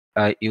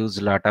use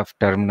a lot of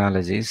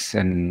terminologies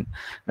and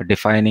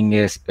defining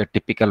a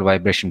typical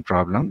vibration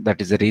problem.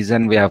 That is the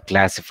reason we have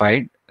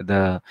classified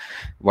the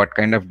what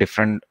kind of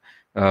different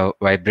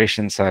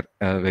vibrations are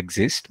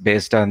exist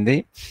based on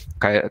the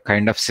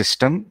kind of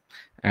system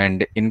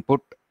and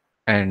input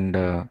and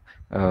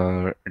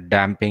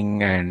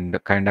damping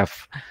and kind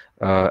of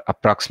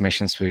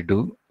approximations we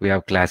do. We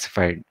have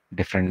classified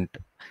different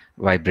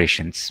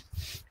vibrations.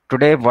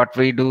 Today what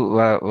we do,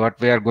 what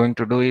we are going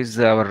to do is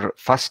our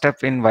first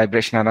step in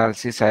vibration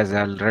analysis, as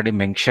I already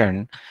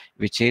mentioned,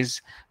 which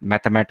is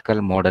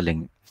mathematical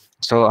modeling.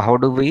 So how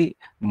do we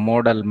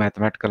model,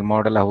 mathematical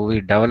model, how we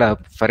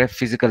develop for a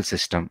physical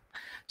system?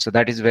 So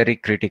that is very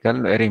critical,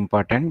 very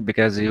important,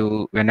 because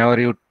you, whenever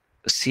you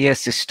see a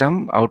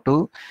system, how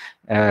to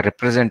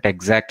represent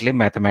exactly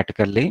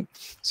mathematically,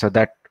 so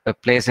that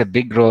plays a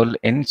big role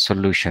in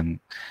solution.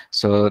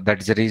 So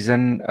that's the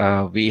reason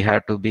we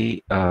have to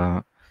be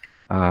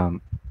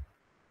um,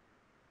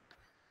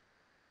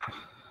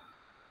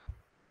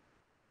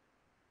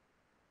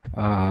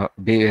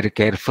 be very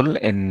careful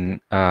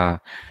in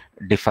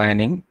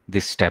defining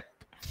this step.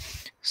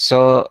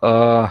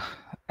 So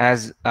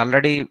as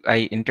already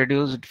I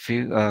introduced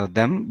few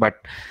them, but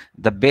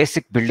the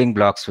basic building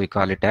blocks we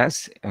call it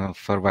as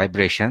for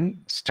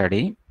vibration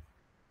study.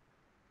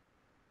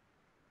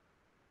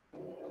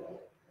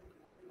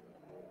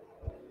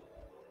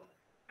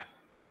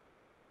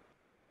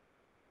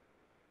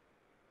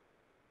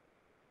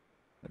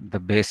 The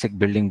basic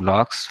building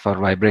blocks for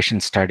vibration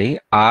study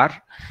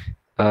are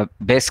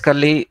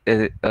basically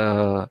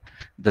the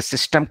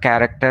system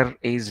character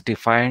is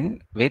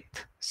defined with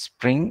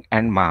spring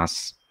and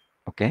mass,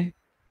 okay,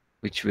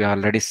 which we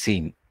already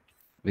seen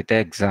with the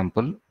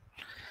example.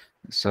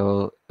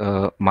 So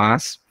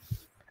mass,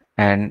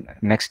 and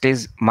next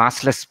is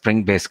massless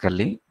spring.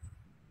 Basically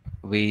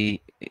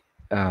we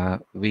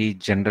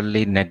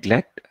generally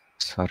neglect,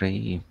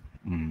 sorry,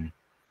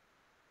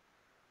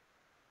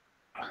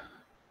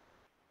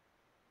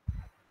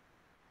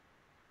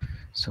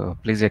 so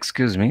please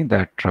excuse me,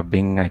 that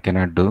rubbing I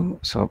cannot do.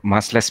 So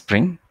massless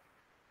spring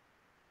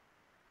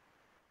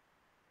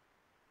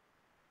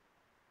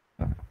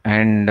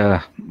and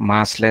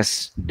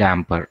massless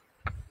damper,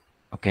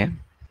 okay.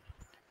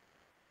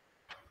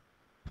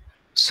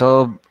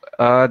 So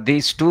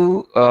these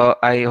two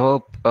I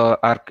hope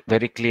are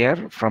very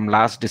clear from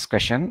last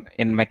discussion.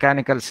 In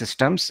mechanical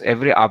systems,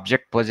 every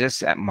object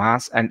possesses a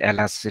mass and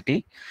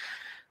elasticity.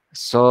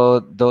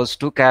 So those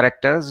two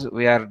characters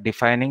we are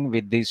defining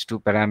with these two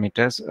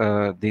parameters,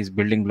 these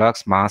building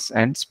blocks, mass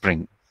and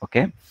spring,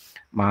 okay,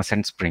 mass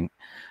and spring.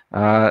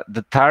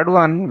 The third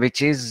one,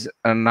 which is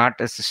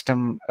not a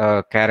system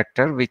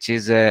character, which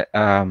is a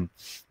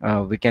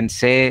we can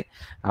say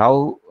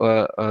how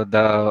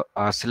the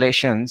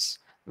oscillations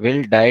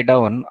will die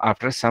down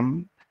after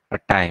some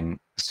time.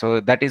 So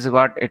that is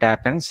what it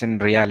happens in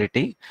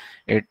reality.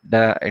 It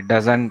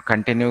doesn't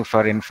continue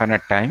for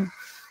infinite time.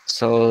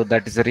 So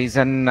that is the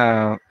reason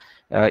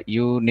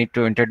you need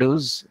to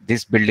introduce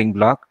this building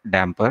block,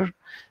 damper,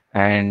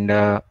 and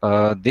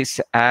this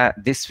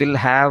will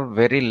have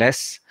very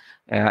less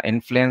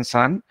influence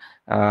on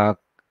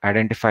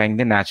identifying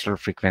the natural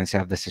frequency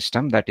of the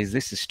system. That is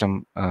the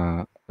system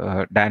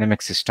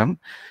dynamic system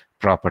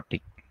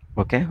property.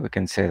 Okay, we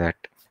can say that.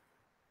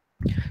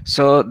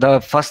 So the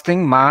first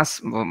thing,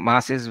 mass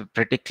is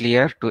pretty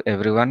clear to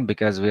everyone,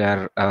 because we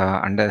are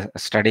under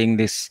studying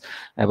this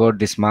about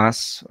this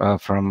mass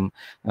from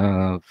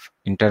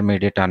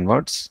intermediate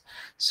onwards.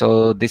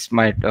 So this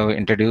might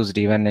introduced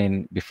even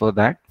in before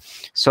that.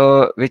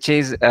 So which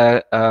is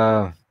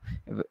the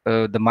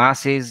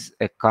mass is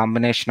a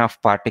combination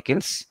of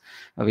particles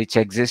which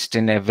exist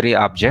in every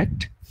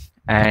object,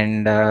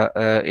 and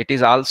it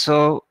is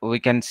also, we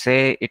can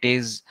say, it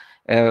is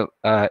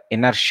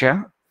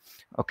inertia.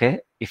 Okay,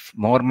 if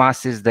more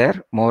mass is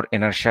there, more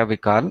inertia we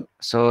call.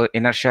 So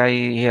inertia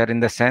here in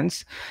the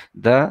sense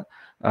the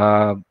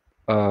uh,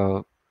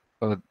 uh,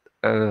 uh,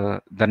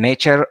 the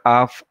nature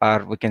of,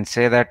 or we can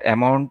say that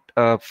amount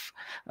of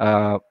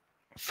uh,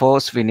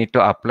 force we need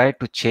to apply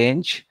to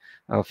change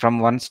from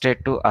one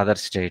state to other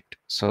state.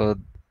 So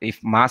if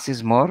mass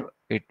is more,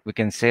 we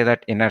can say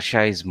that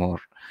inertia is more.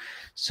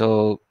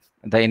 So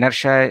the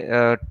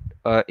inertia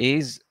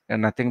is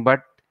nothing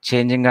but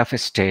changing of a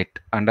state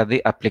under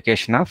the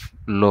application of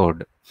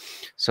load.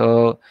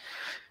 So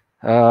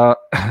uh,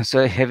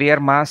 so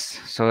heavier mass,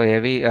 so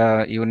heavy,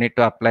 you need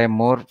to apply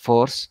more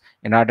force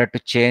in order to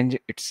change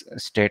its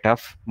state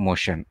of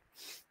motion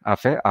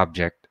of a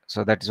object.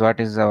 So that is what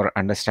is our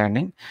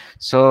understanding.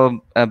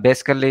 So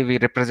basically we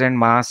represent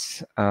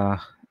mass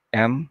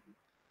m,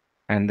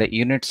 and the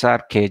units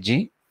are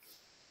kg,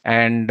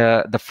 and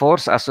the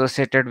force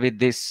associated with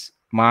this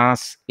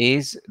mass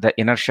is the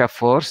inertia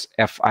force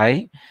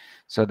Fi.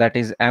 So that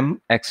is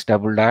mx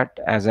double dot.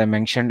 As I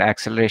mentioned,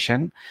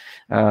 acceleration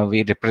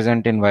we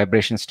represent in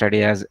vibration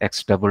study as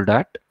x double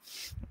dot,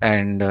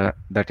 and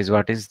that is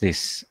what is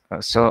this.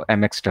 So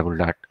mx double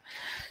dot.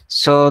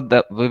 So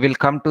we will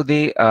come to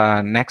the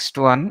next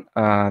one,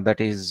 that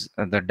is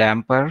the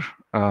damper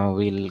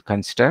we'll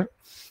consider.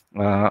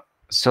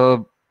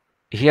 So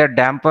here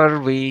damper,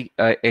 we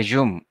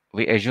assume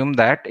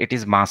that it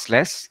is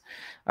massless.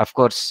 Of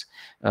course,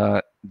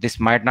 this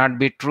might not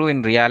be true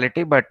in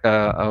reality, but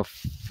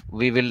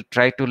we will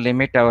try to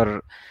limit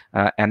our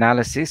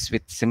analysis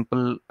with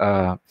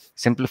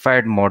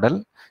simplified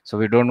model. So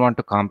we don't want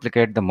to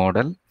complicate the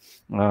model,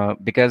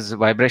 because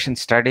vibration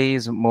study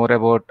is more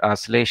about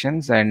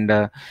oscillations,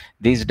 and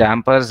these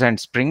dampers and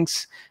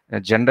springs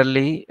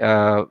generally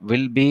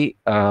will be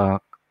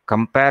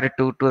compared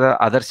to the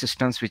other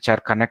systems which are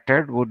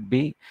connected would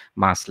be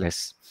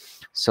massless.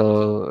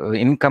 So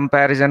in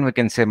comparison, we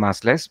can say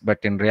massless, but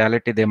in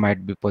reality, they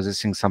might be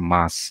possessing some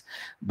mass.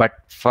 But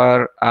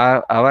for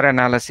our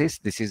analysis,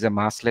 this is a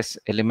massless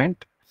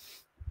element.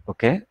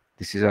 Okay,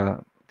 this is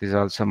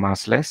also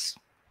massless,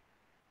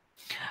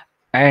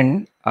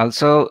 and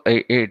also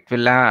it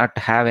will not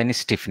have any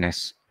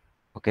stiffness.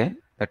 Okay,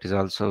 that is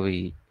also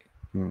we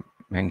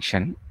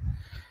mention.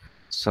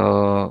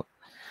 So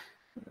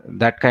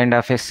that kind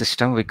of a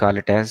system, we call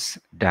it as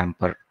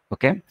damper.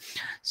 Okay,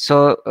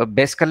 so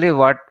basically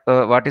what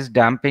is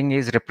damping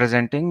is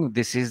representing,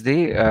 this is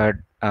the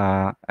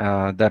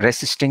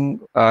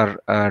resisting or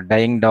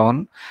dying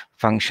down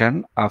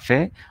function of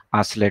a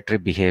oscillatory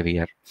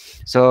behavior.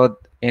 So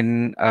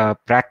in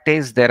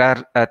practice, there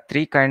are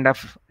three kind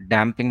of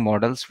damping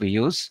models we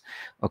use.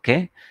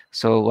 Okay,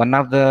 so one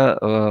of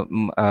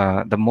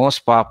the most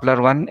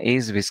popular one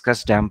is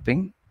viscous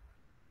damping,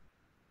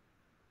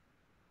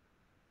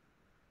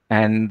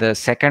 and the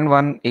second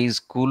one is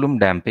Coulomb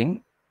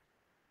damping.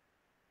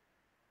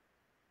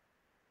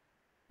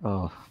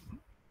 Oh,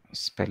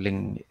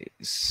 spelling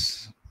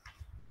is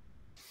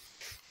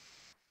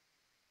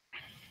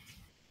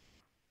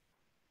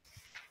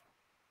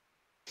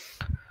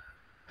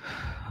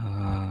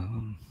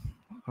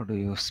how do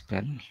you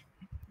spell?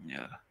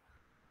 Yeah.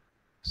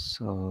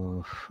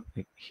 So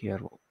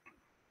here,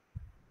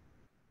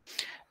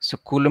 so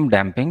Coulomb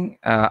damping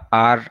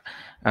or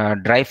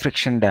dry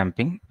friction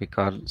damping, we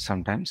call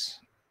sometimes.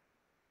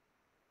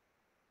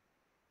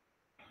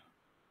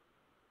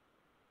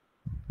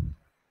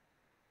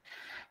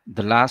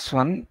 The last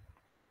one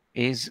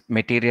is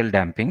material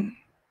damping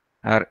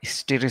or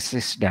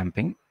hysteresis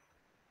damping.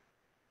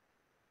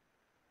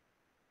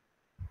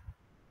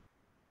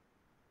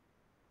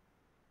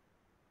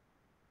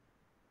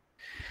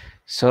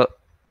 So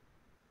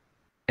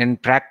in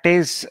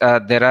practice,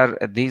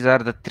 these are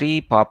the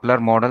three popular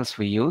models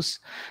we use,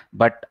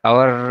 but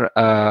our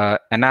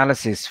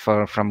analysis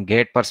from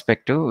gate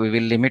perspective, we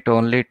will limit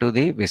only to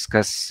the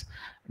viscous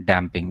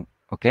damping.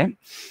 Okay,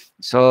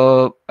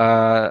 so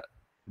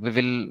we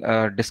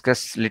will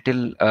discuss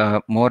little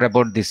more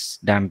about this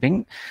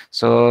damping.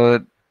 So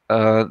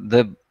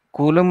the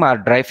Coulomb or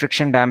dry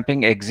friction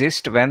damping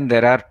exists when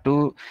there are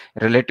two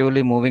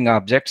relatively moving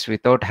objects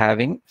without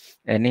having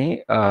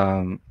any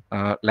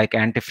like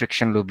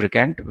anti-friction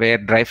lubricant, where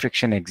dry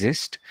friction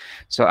exists.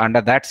 So under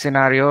that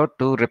scenario,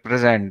 to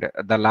represent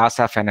the loss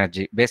of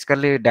energy,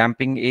 basically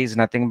damping is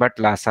nothing but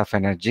loss of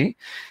energy.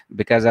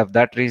 Because of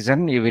that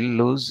reason, you will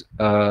lose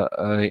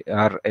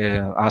or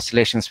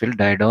oscillations will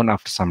die down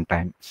after some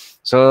time.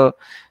 So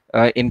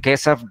in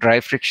case of dry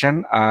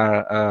friction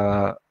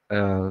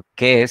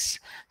case,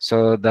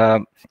 so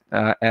the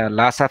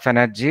loss of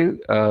energy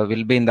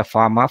will be in the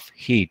form of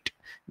heat,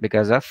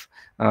 because of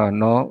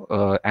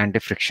no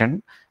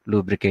anti-friction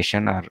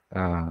lubrication or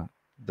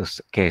this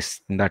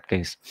case, in that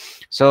case.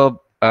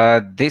 So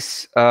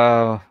this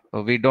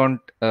we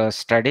don't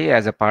study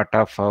as a part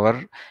of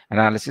our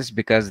analysis,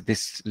 because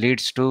this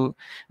leads to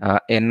a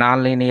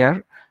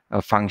nonlinear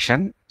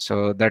function.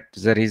 So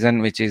that's the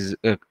reason which is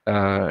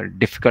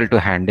difficult to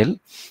handle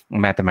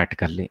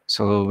mathematically.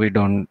 So we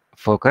don't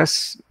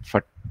focus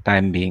for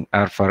time being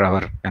or for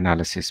our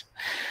analysis.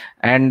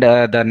 And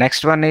the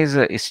next one is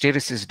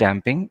hysteresis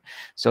damping.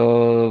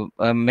 So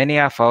many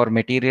of our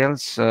material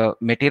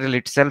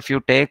itself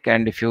you take,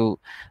 and if you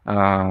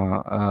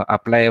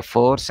apply a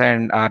force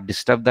and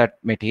disturb that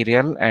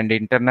material, and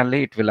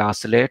internally it will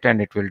oscillate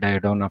and it will die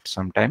down after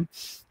some time.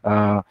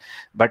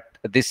 But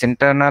this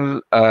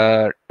internal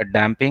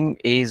damping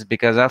is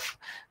because of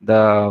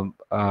the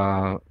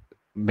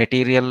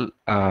material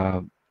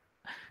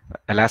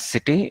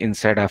elasticity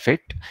inside of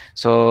it.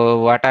 So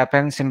what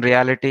happens in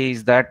reality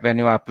is that when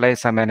you apply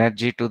some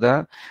energy to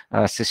the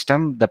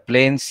system, the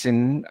planes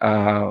in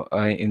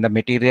the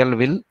material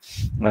will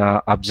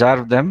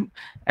absorb them,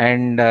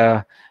 and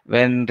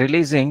when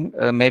releasing,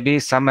 maybe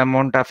some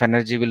amount of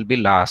energy will be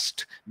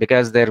lost,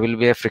 because there will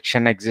be a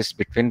friction exists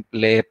between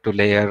layer to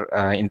layer,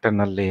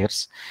 internal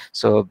layers.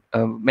 So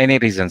many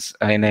reasons,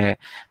 in a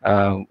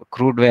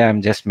crude way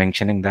I'm just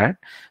mentioning that.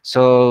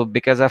 So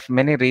because of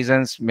many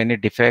reasons, many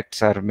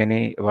defects, or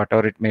many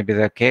whatever it may be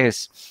the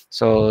case,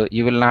 so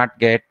you will not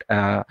get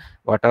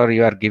whatever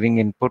you are giving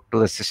input to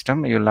the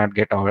system, you will not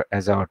get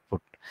as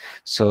output,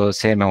 so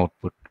same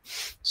output.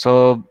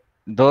 So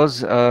those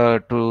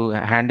to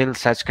handle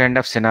such kind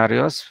of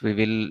scenarios, we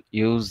will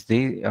use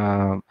the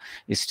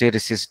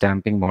hysteresis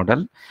damping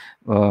model.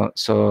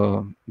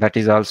 So that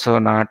is also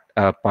not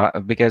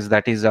because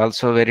that is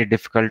also very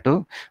difficult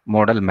to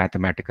model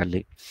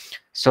mathematically.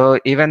 So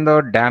even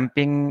though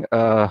damping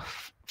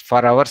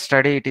for our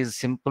study it is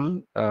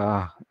simple,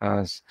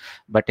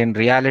 but in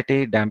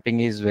reality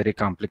damping is very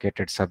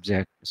complicated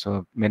subject.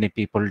 So many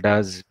people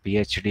does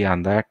PhD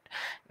on that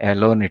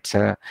alone. It's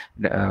a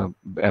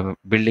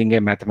building a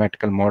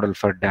mathematical model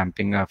for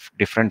damping of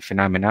different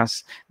phenomena.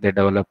 They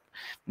develop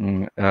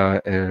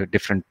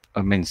different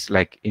means,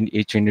 like in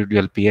each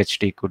individual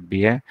PhD could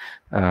be a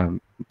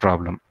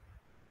problem.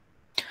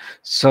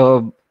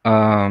 So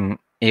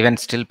even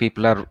still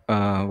people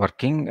are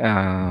working,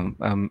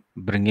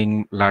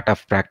 bringing lot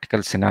of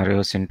practical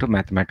scenarios into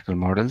mathematical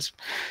models.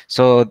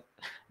 So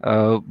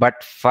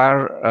but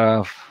for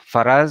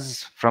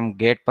us from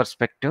GATE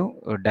perspective,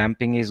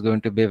 damping is going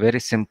to be a very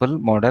simple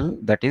model,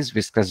 that is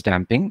viscous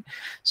damping.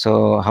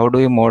 So how do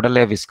you model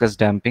a viscous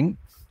damping?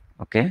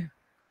 Okay.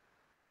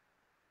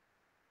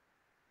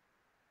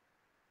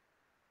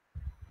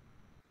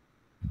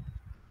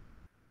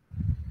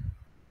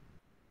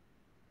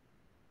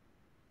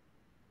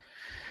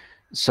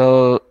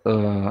 So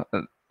uh,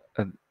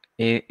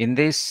 in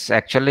this,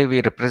 actually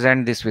we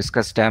represent this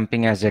viscous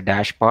damping as a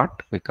dash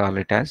pot, we call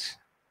it as.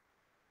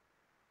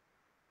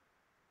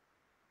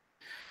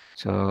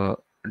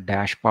 So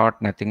dash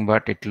pot, nothing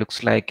but it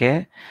looks like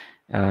a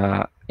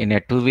in a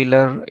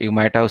two-wheeler you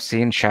might have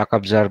seen shock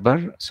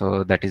absorber.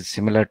 So that is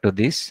similar to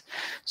this.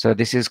 So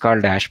this is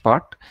called dash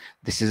pot.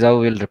 This is how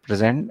we'll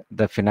represent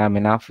the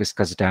phenomena of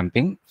viscous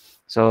damping.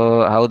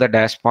 So how the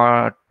dash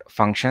pot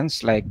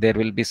functions, like there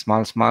will be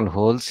small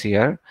holes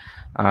here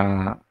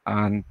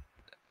on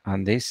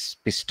this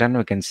piston,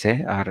 we can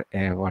say, or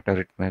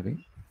whatever it may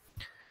be.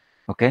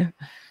 Okay.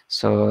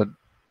 So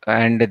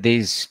and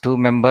these two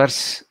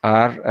members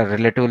are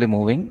relatively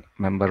moving,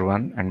 member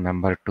 1 and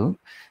member 2,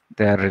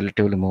 they are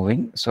relatively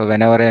moving. So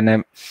whenever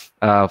an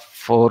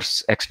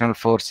force, external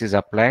force is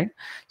applied,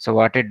 so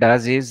what it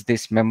does is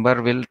this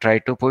member will try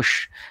to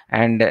push,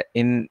 and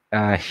in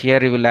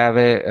here you will have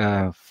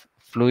a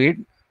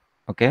fluid,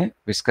 okay,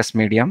 viscous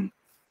medium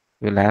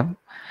you will have.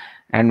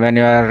 And when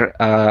you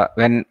are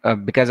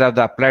because of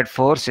the applied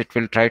force, it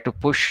will try to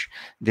push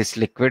this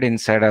liquid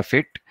inside of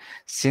it.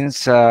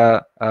 Since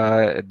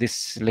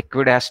this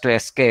liquid has to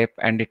escape,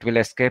 and it will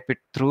escape it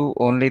through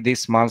only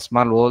these small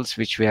holes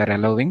which we are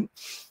allowing,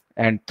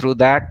 and through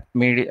that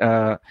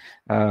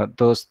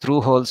those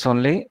through holes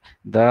only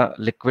the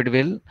liquid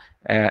will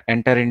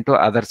enter into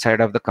other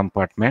side of the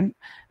compartment.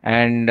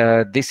 And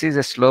this is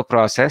a slow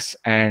process,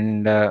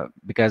 and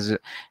because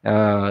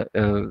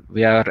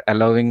we are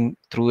allowing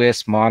through a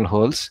small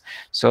holes,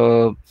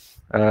 so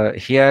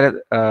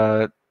here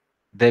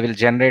they will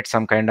generate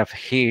some kind of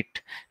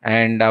heat,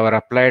 and our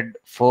applied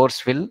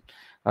force will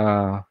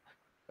uh,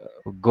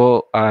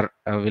 go or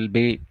will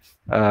be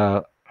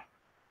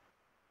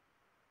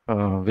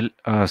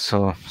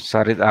so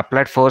sorry, the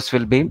applied force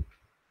will be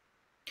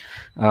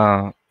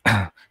uh,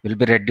 will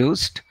be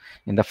reduced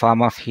in the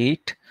form of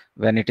heat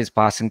when it is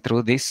passing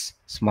through these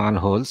small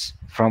holes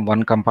from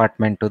one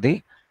compartment to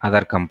the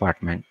other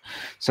compartment.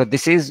 So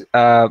this is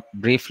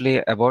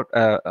briefly about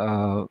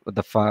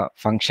the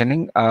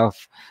functioning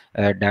of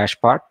dash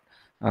pot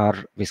or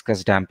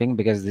viscous damping,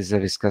 because this is a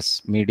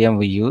viscous medium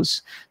we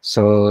use.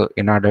 So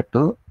in order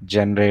to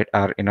generate,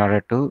 or in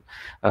order to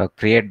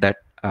create that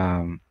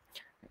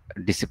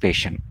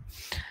dissipation.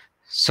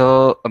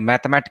 So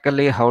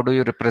mathematically, how do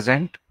you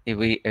represent? If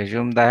we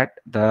assume that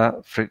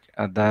the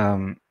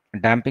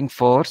damping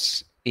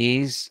force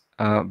is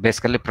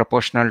basically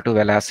proportional to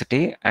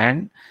velocity,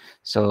 and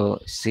so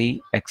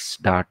C x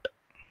dot.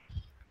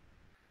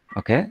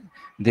 Okay,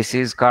 this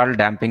is called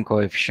damping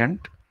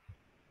coefficient.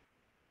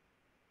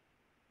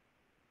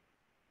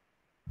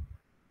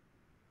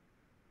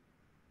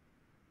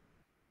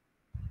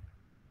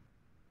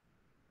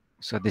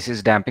 So this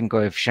is damping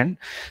coefficient.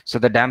 So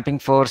the damping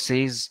force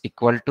is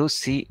equal to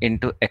C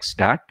into x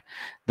dot.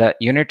 The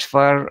units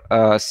for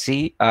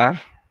C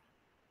are,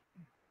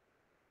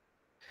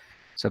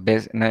 so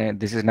this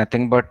is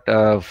nothing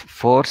but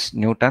force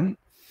Newton,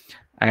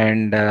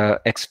 and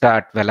x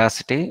dot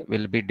velocity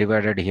will be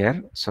divided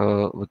here.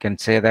 So we can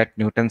say that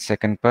Newton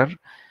second per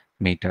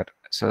meter.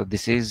 So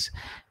this is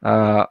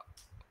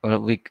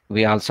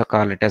we also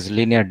call it as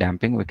linear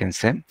damping, we can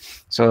say.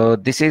 So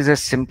this is a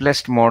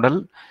simplest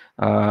model,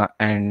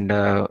 and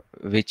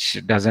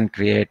which doesn't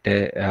create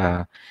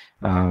a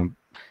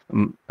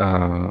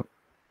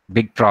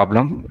big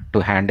problem to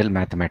handle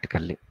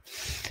mathematically.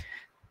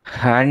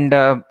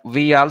 And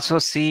we also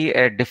see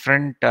a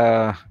different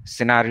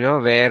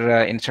scenario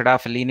where instead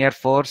of linear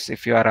force,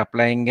 if you are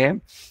applying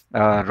a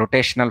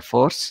rotational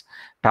force,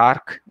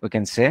 torque, we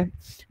can say,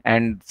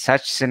 and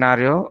such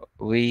scenario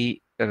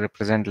we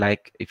represent,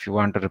 like if you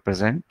want to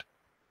represent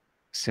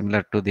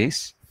similar to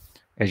this,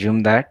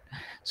 assume that.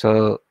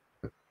 So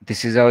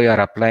this is how you are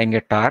applying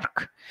a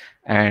torque,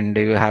 and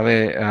you have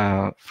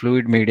a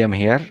fluid medium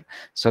here.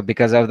 So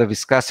because of the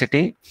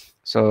viscosity,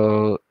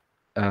 So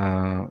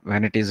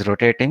when it is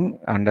rotating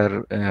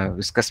under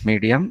viscous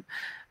medium,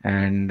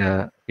 and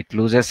it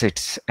loses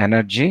its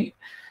energy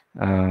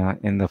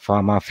in the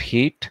form of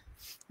heat.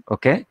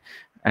 Okay,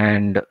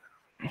 and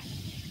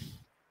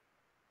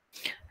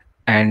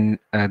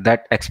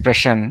that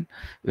expression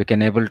we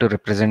can able to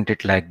represent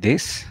it like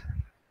this.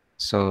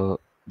 So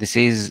this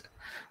is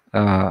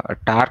a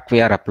torque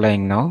we are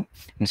applying now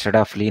instead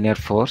of linear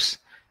force.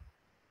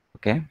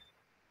 Okay,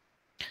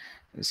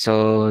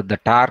 so the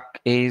torque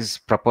is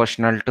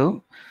proportional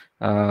to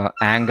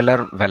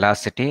angular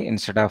velocity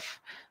instead of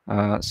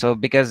so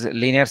because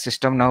linear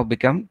system now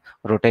become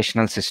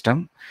rotational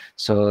system,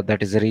 so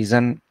that is the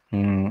reason.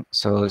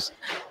 So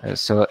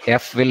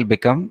F will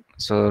become,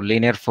 so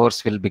linear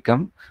force will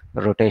become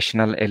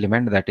rotational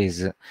element, that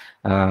is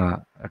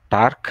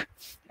torque,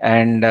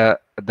 and the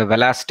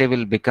velocity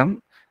will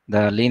become,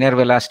 the linear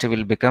velocity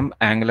will become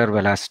angular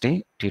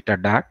velocity theta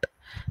dot,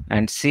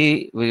 and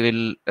C we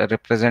will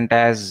represent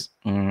as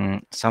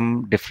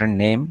some different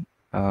name.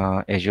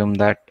 Assume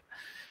that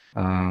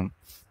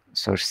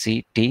so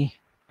CT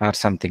or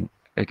something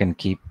we can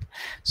keep.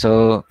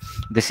 So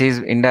this is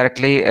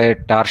indirectly a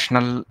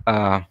torsional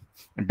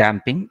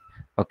damping.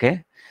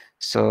 Okay,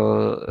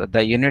 so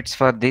the units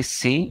for this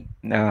C,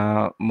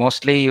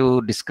 mostly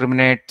you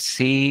discriminate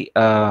C,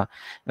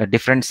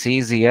 different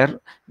C's here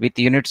with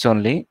units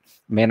only.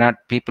 May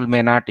not, people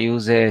may not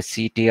use a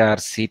CT or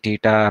C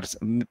theta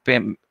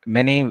or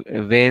many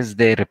ways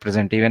they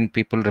represent, even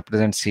people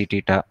represent C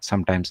theta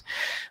sometimes,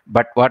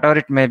 but whatever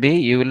it may be,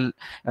 you will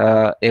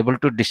able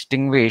to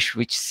distinguish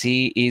which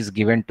C is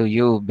given to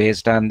you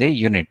based on the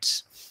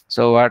units.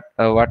 So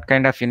what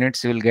kind of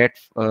units you will get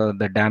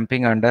the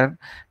damping under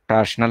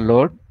torsional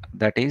load,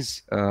 that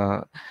is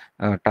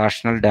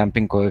torsional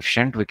damping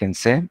coefficient we can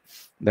say,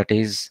 that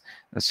is,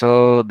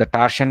 so the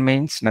torsion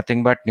means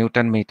nothing but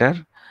Newton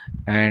meter,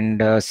 and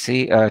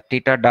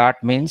theta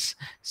dot means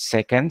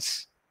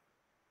seconds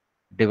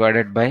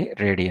divided by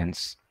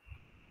radians.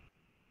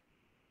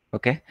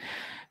 Okay,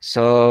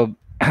 so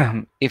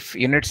if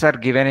units are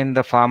given in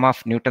the form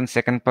of Newton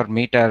second per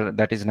meter,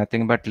 that is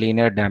nothing but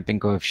linear damping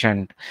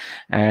coefficient,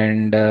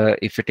 and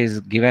if it is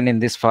given in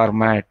this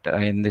format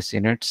in this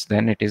units,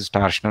 then it is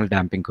torsional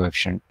damping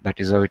coefficient. That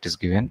is how it is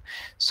given.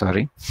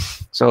 Sorry.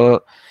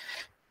 So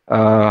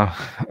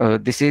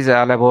this is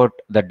all about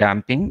the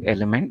damping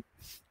element,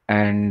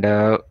 and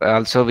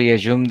also we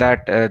assume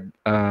that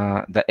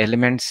the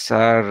elements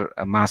are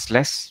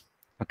massless.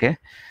 Okay,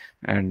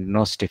 and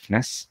no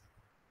stiffness.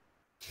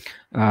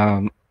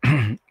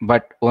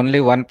 But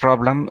only one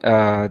problem,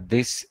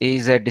 this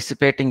is a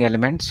dissipating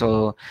element,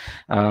 so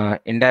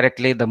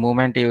indirectly the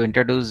moment you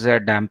introduce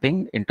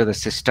damping into the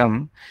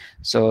system,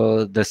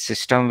 so the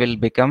system will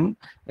become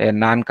a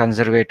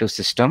non-conservative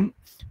system,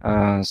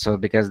 so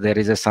because there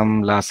is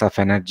some loss of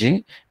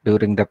energy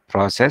during the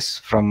process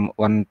from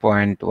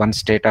one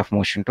state of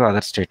motion to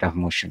other state of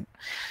motion.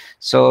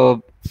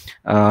 So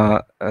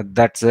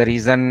that's the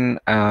reason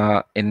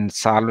in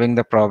solving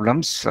the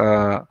problems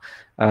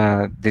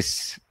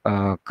this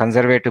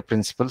conservative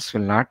principles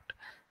will not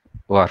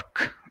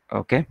work.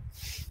 Okay,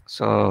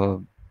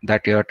 so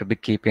that you have to be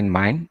keep in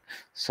mind.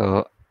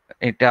 So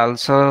it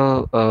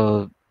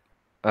also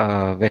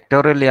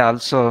vectorially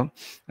also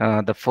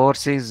the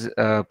force is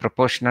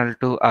proportional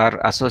to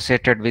or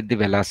associated with the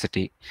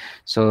velocity.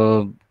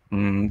 So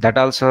that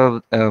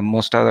also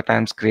most of the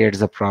times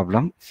creates a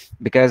problem,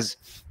 because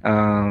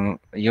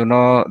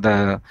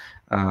the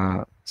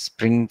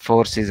spring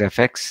force is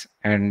Fx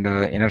and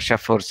inertia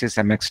force is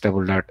mx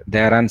double dot.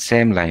 They are on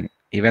same line,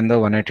 even though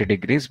 180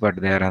 degrees, but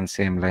they are on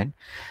same line.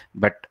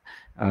 But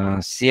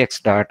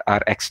Cx dot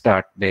or x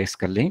dot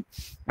basically,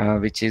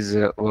 which is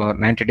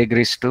 90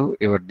 degrees to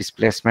your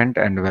displacement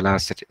and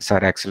velocity,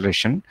 sorry,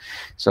 acceleration.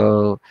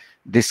 So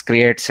this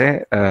creates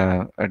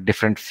a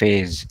different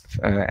phase,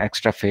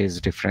 extra phase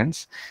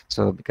difference.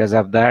 So because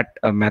of that,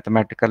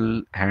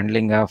 mathematical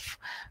handling of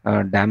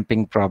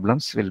damping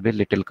problems will be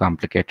little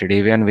complicated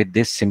even with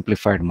this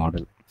simplified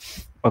model.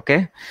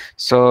 Okay,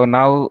 so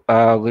now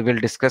we will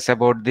discuss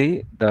about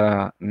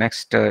the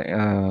next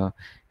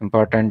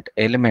important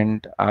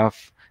element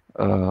of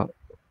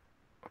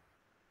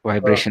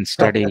vibration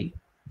study.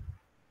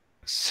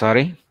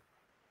 Sorry.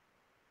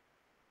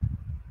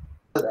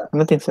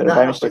 Nothing, sir.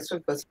 By mistake.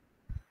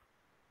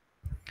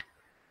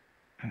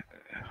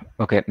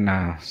 Okay,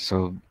 now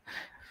so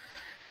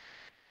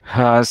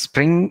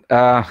spring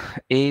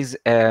is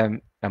a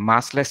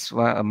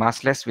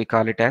massless. We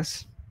call it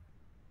as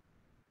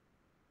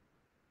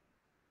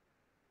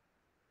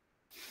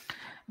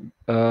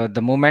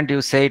the moment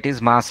you say it is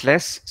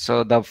massless.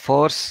 So the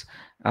force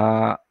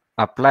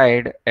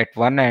applied at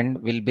one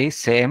end will be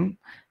same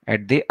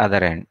at the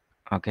other end.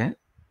 Okay,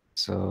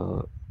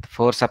 so the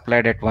force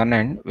applied at one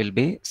end will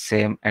be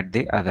same at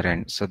the other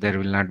end. So there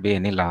will not be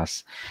any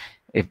loss.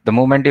 If the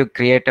moment you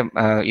create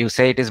you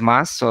say it is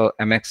mass, so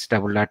mx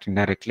double dot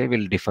indirectly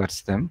will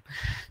differs them.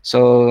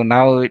 So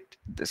now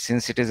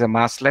since it is a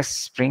massless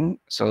spring,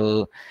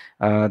 so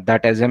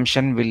that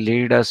assumption will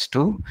lead us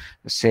to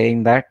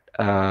saying that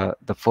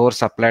the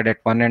force applied at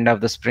one end of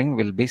the spring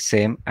will be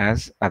same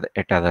as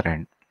at other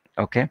end.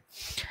 Okay.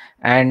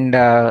 And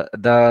uh,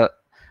 the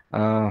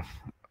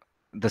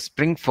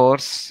spring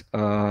force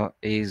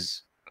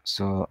is,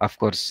 so of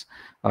course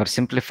our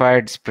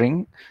simplified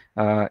spring,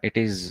 it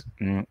is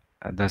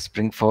the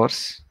spring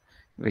force,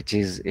 which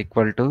is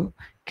equal to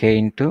k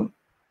into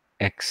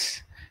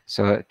x.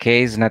 So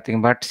k is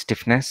nothing but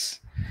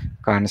stiffness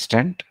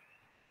constant.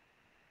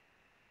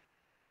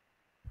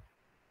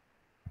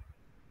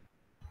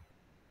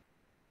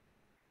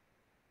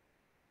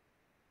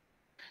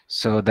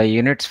 So the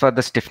units for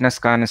the stiffness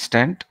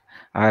constant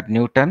are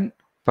Newton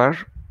per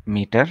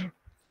meter.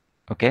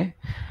 Okay.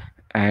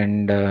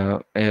 And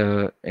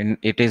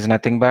it is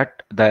nothing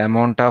but the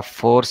amount of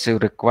force you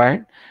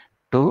require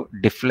to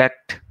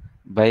deflect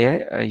by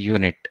a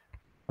unit.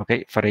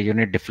 Okay, for a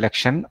unit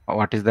deflection,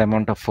 what is the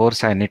amount of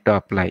force I need to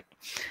apply?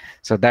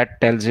 So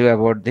that tells you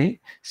about the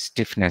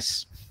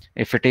stiffness.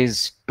 If it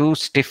is too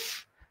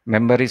stiff,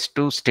 member is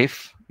too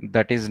stiff,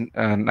 that is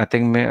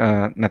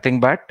nothing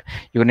but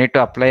you need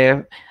to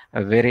apply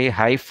a very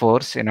high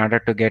force in order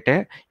to get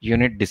a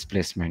unit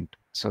displacement.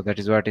 So that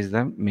is what is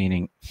the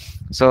meaning.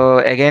 So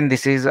again,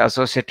 this is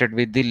associated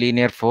with the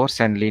linear force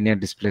and linear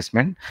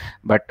displacement,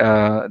 but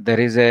there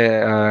is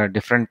a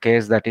different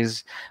case, that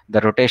is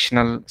the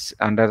rotational.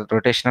 Under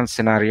rotational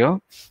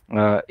scenario,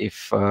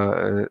 if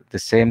the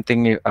same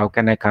thing, how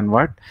can I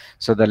convert?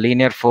 So the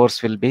linear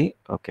force will be,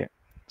 okay,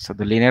 so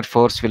the linear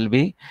force will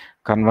be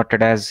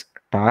converted as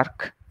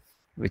torque,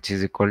 which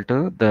is equal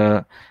to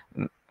the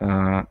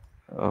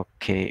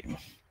okay,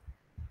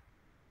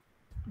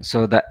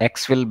 so the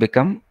x will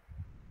become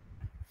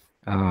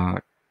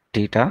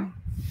theta,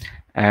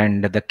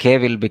 and the k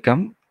will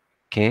become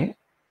k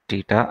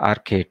theta or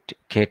k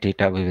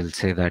theta, we will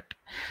say that.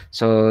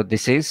 So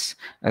this is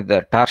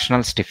the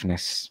torsional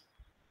stiffness.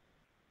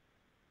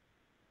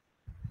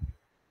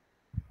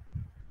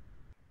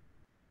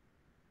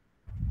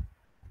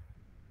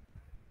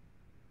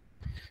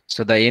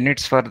 So the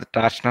units for the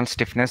torsional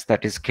stiffness,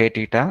 that is k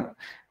theta,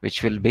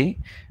 which will be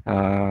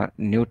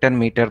Newton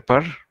meter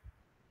per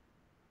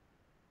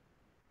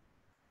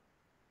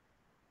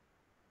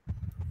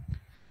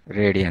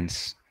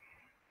radians.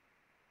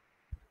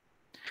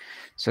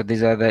 So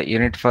these are the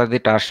unit for the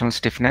torsional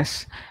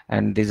stiffness,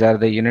 and these are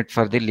the unit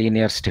for the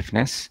linear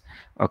stiffness.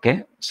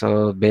 Okay,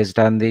 so based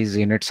on these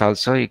units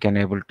also you can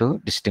able to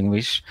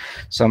distinguish.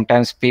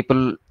 Sometimes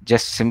people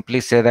just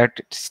simply say that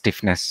it's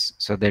stiffness,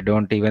 so they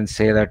don't even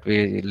say that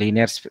we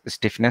linear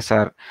stiffness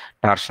or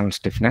torsional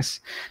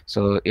stiffness.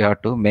 So you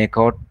have to make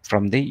out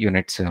from the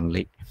units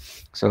only.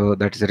 So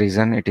that's the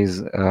reason it is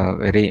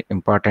very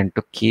important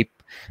to keep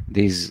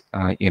these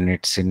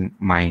units in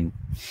mind.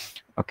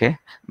 Okay.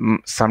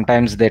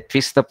 Sometimes they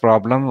twist the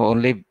problem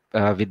only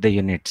with the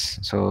units,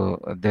 so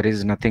there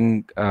is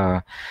nothing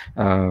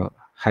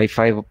high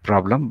five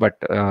problem, but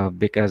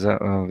because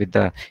with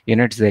the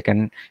units they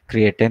can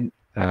create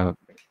a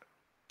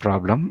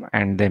problem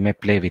and they may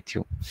play with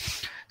you.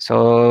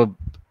 So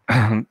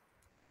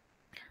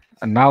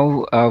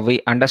now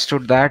we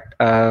understood that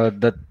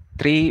the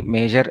three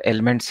major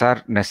elements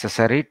are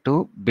necessary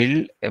to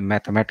build a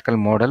mathematical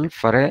model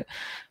for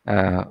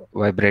a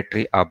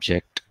vibratory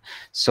object.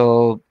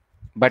 So,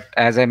 but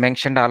as I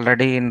mentioned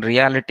already, in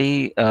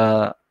reality,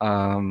 all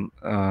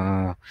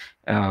the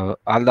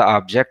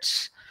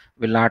objects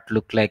will not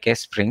look like a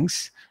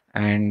springs,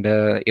 and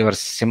your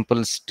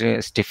simple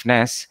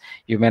stiffness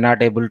you may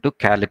not able to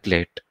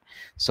calculate.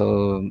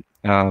 So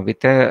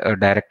with a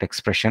direct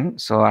expression.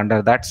 So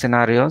under that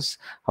scenarios,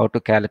 how to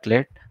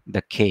calculate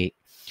the K?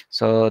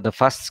 So the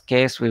first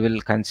case we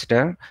will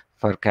consider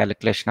for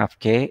calculation of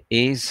K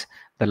is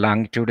the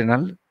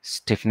longitudinal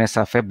stiffness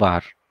of a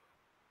bar.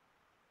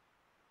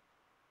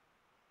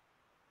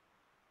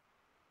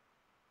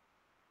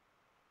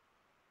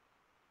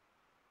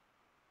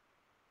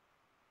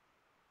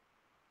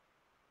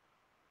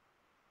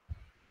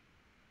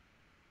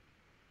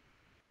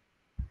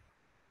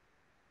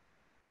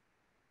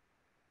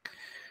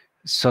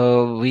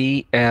 So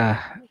we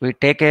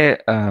take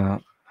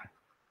a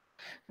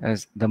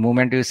as the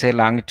moment you say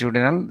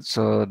longitudinal,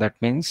 so that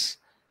means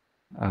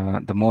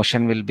the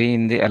motion will be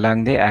in the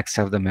along the axis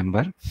of the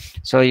member.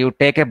 So you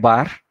take a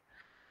bar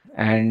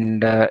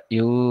and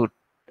you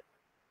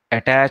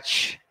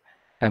attach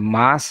a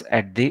mass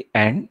at the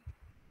end,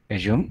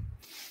 assume,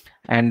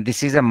 and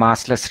this is a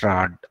massless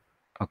rod.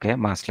 Okay,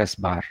 massless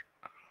bar.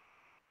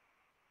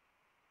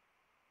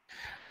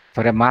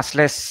 For a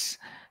massless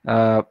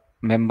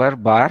member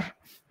bar,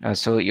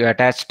 so you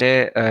attached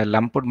a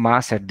lumped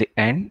mass at the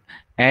end,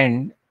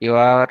 and you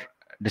are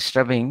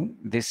disturbing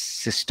this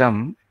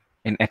system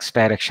in x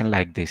direction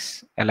like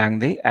this along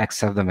the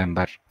axis of the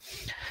member.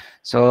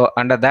 So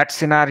under that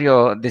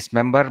scenario, this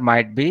member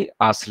might be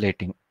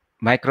oscillating.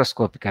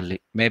 microscopically.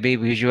 Maybe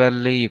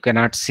visually you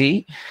cannot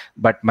see,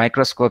 but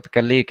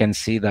microscopically you can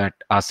see that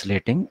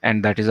oscillating,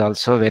 and that is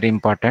also very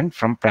important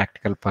from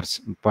practical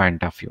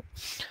point of view.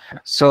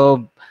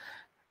 So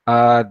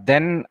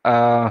then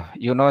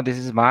this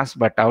is mass,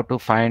 but how to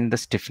find the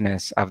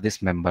stiffness of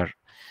this member?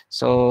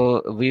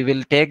 So we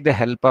will take the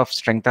help of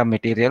strength of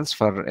materials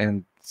for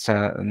in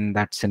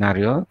that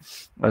scenario.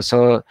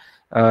 So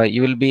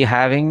you will be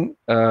having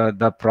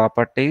the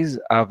properties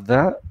of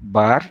the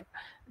bar,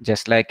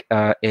 just like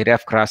area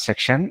of cross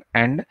section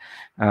and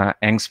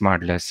Young's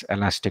modulus,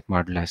 elastic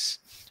modulus.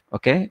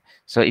 Okay,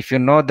 so if you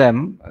know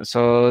them,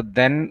 so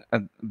then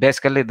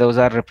basically those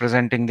are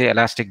representing the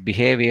elastic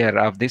behavior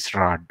of this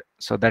rod.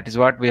 So that is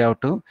what we have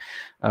to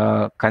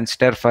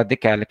consider for the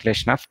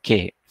calculation of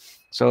K.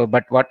 So,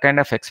 but what kind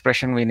of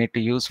expression we need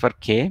to use for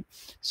K?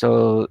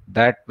 So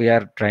that we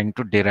are trying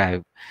to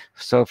derive.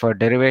 So for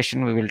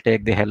derivation, we will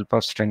take the help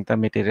of strength of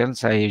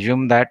materials. I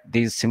assume that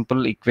these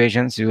simple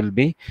equations you will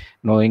be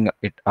knowing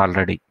it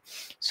already.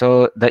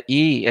 So the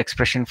E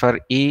expression for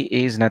E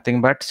is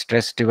nothing but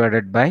stress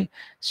divided by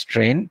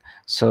strain.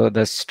 So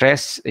the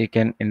stress, you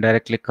can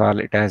indirectly call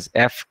it as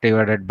F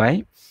divided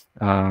by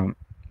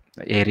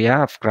area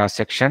of cross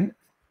section,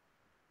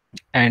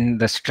 and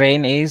the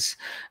strain is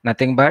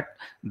nothing but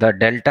the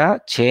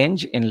delta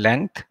change in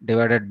length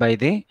divided by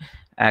the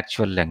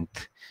actual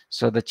length.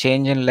 So the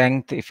change in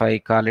length, if I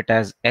call it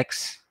as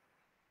X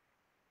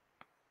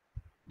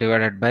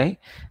divided by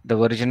the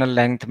original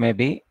length,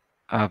 maybe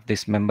of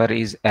this member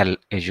is L,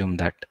 assume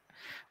that.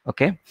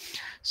 Okay,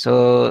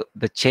 so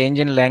the change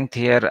in length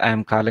here I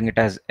am calling it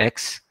as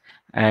X,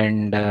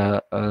 and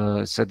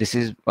so this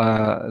is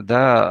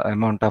the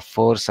amount of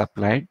force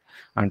applied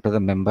onto the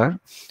member.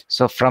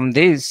 So from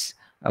this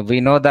we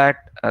know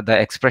that the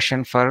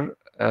expression for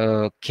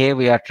K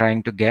we are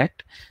trying to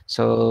get.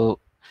 So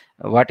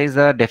what is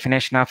the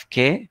definition of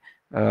K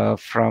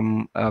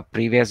from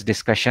previous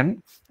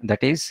discussion?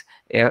 That is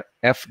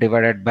F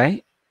divided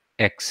by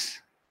X.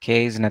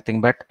 K is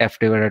nothing but F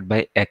divided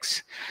by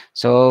X.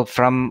 So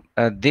from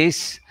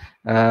this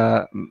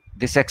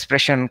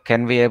expression,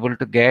 can we able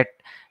to get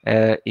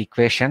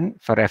equation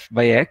for F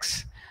by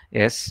X?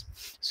 Yes.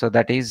 So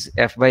that is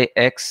F by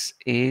X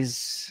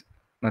is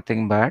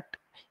nothing but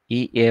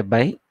EA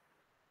by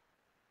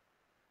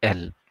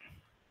L.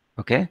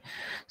 Okay.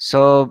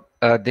 So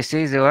this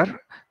is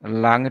your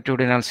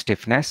longitudinal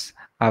stiffness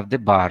of the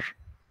bar.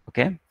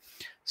 Okay.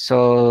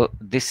 So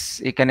this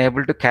you can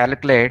able to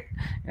calculate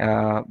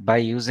by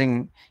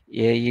using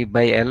AE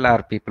by L,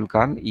 or people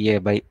call EA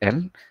by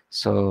L.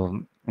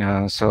 So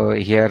so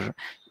here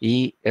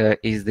E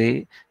is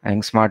the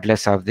Young's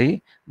modulus of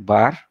the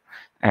bar,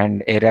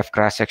 and area of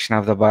cross section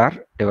of the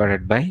bar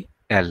divided by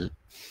L.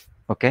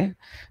 Okay,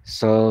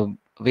 so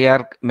we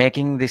are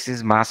making this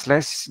is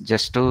massless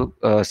just to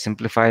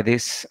simplify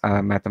this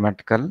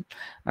mathematical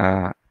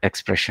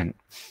expression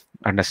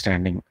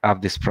understanding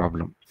of this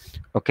problem.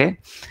 Okay,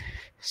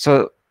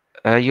 so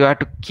you have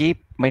to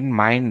keep in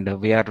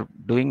mind we are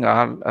doing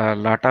a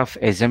lot of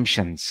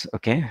assumptions.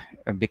 Okay,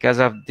 because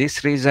of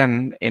this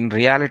reason, in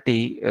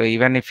reality,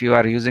 even if you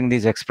are using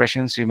these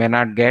expressions, you may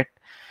not get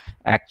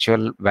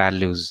actual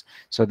values.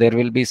 So there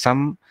will be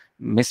some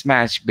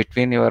mismatch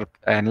between your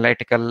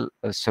analytical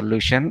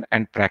solution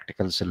and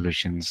practical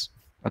solutions.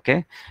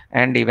 Okay,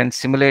 and even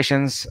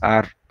simulations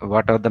are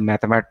whatever the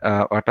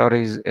whatever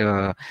is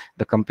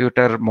the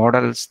computer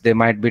models, they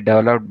might be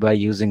developed by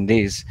using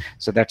these.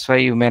 So that's why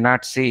you may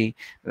not see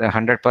the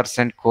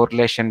 100%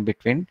 correlation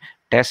between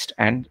test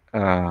and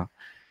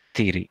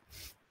theory.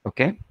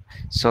 Okay,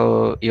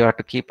 so you have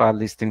to keep all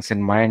these things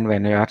in mind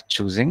when you are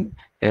choosing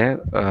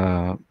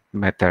a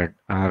method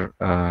or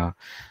a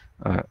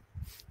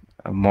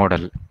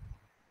model.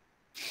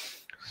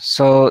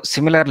 So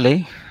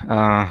similarly,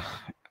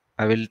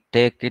 I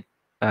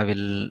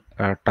will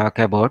talk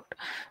about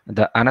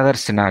the another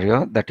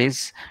scenario, that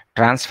is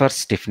transverse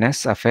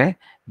stiffness of a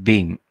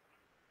beam.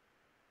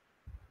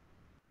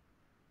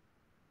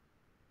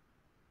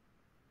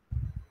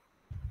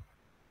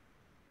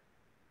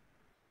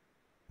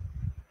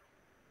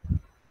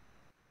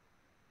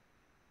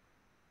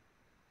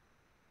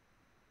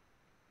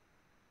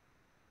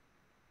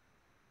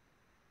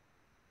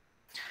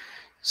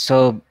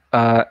 So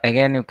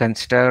again, you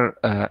consider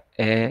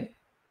a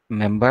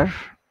member.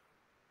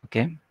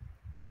 Okay,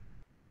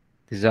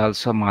 this is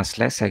also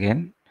massless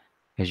again,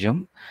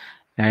 assume,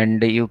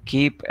 and you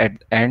keep at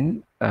the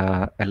end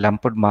a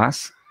lumped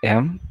mass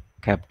M,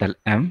 capital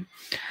M,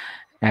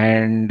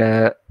 and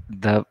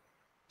the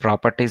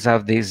properties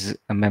of this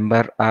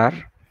member are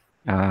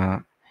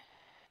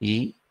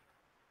E,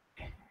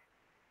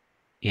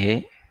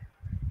 A,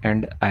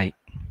 and I.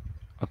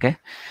 Okay,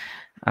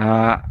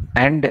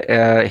 and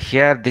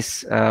here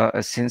this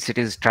since it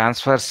is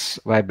transverse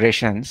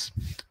vibrations,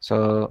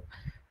 so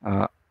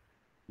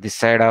this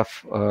side of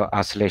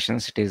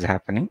oscillations it is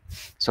happening.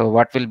 So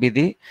what will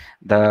be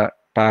the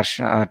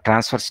torsion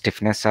transverse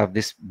stiffness of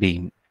this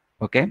beam?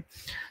 Okay,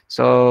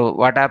 so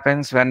what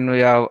happens when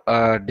we have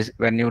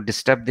when you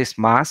disturb this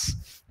mass,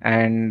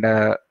 and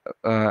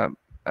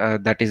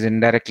that is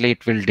indirectly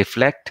it will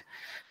deflect.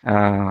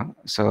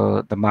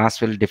 So the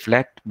mass will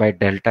deflect by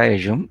delta,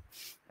 assume,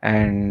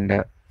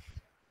 and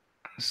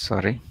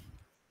sorry.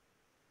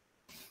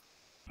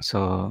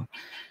 So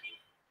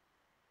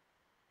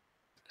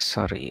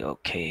sorry.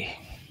 Okay.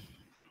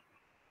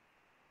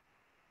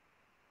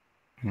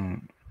 Hmm.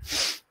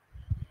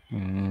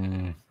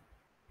 Hmm.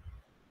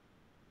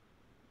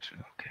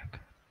 Okay. Okay.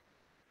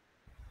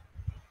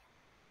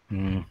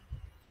 Hmm.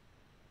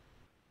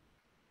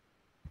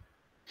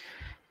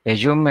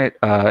 Assume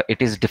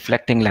it is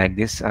deflecting like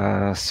this.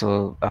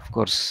 So of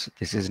course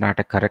this is not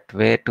a correct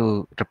way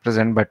to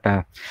represent, but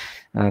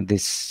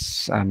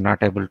this I'm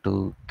not able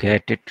to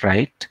get it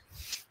right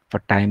for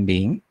time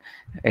being.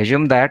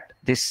 Assume that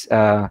this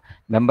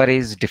member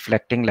is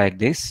deflecting like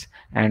this,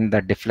 and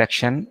the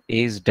deflection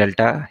is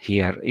delta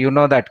here. You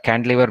know that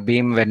cantilever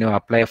beam, when you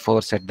apply a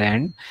force at the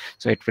end,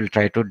 so it will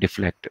try to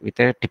deflect with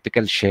a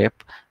typical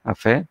shape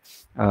of a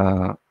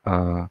uh,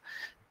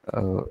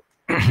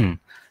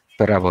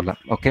 parabola.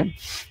 Okay,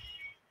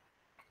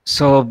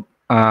 so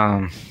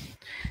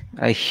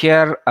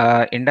here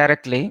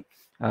indirectly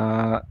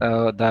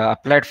the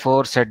applied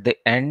force at the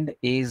end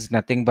is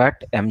nothing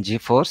but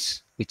mg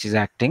force, which is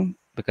acting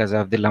because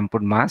of the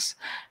lumped mass,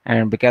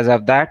 and because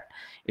of that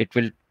it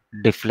will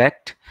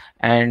deflect,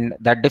 and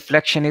that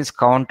deflection is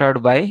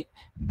countered by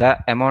the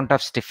amount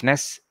of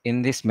stiffness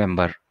in this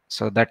member.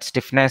 So that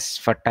stiffness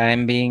for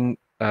time being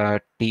tr,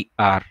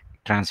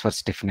 transverse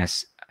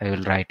stiffness, I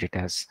will write it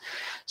as.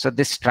 So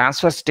this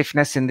transverse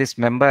stiffness in this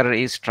member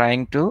is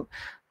trying to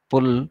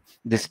pull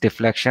this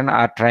deflection,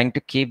 are trying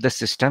to keep the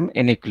system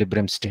in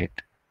equilibrium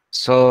state.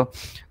 So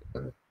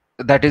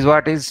that is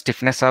what is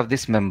stiffness of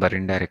this member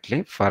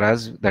indirectly for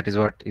us. That is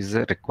what is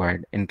the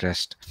required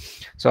interest.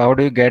 So how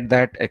do you get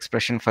that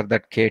expression for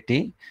that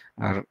kt,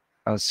 or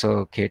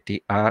also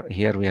ktr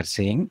here we are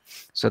saying?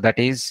 So that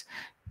is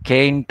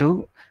k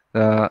into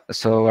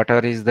so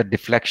whatever is the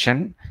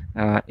deflection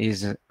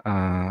is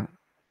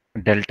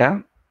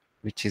delta,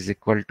 which is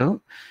equal to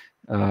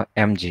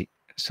mg.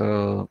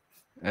 So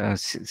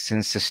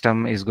since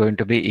system is going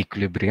to be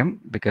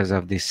equilibrium because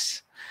of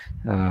this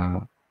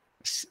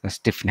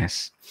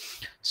stiffness,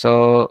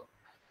 so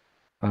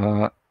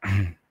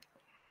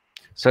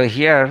so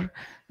here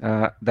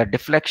the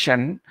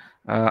deflection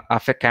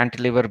of a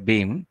cantilever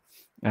beam,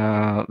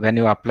 when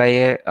you apply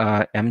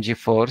a mg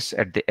force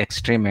at the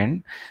extreme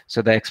end,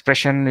 so the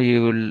expression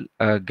you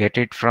will get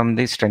it from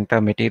the strength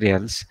of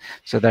materials.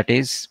 So that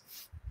is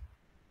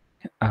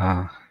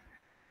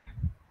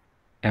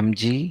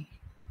mg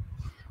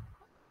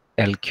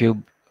L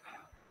cube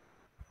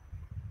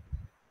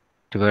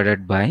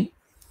divided by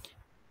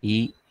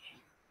EI.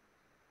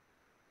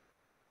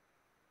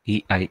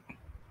 EI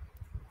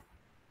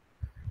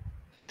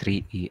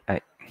 3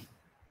 EI.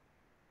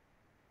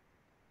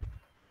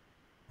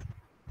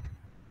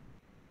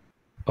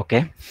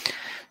 Okay,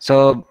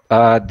 so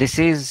this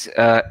is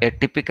a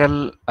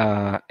typical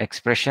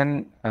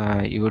expression.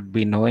 You would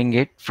be knowing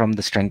it from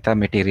the strength of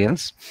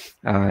materials.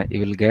 You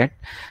will get.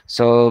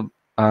 So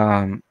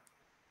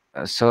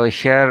so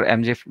here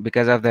mg,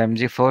 because of the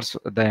mg force,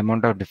 the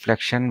amount of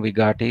deflection we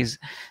got is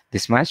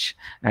this much,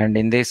 and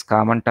in these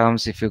common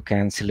terms if you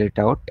cancel it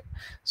out,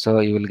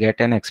 so you will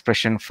get an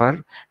expression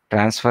for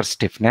transverse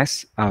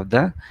stiffness of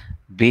the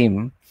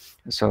beam,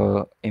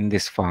 so in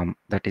this form,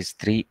 that is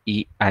 3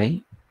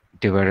 EI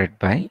divided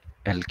by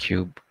L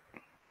cube.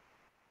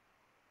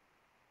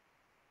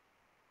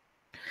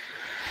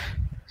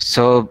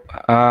 So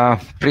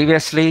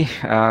previously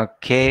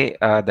K,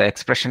 the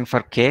expression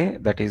for K,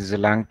 that is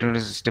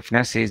longitudinal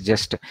stiffness, is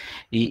just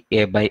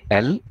EA by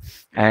L,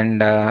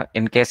 and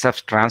in case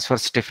of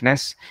transverse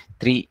stiffness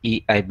 3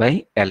 EI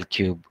by L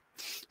cube.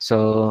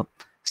 So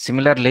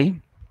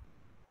similarly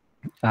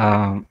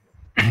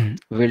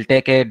we'll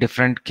take a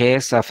different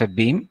case of a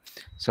beam.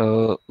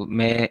 So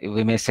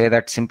we may say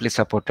that simply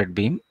supported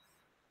beam.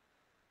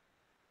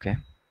 Okay.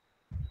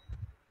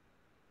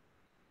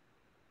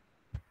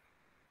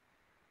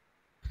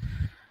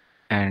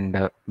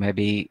 And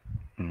maybe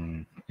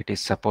it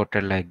is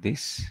supported like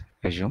this,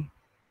 assume.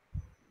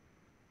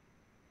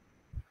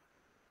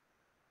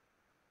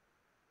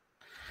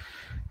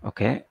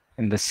 Okay,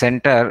 in the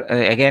center,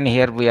 again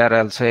here we are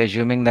also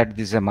assuming that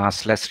this is a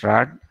massless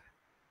rod,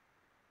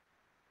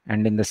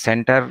 and in the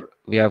center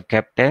we have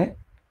kept a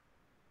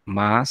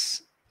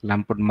mass,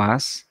 lumped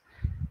mass.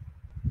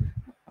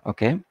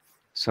 Okay,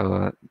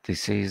 so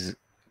this is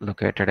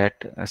located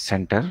at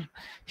center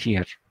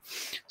here,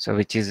 so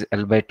which is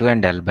L by 2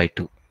 and L by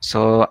 2.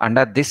 So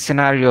under this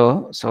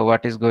scenario, so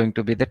what is going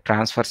to be the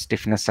transverse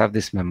stiffness of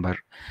this member?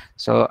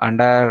 So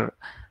under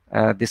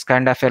this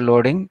kind of a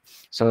loading,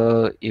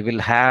 so you will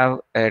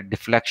have a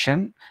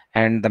deflection,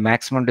 and the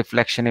maximum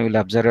deflection you will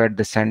observe at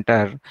the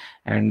center,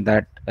 and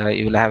that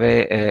you will have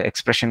a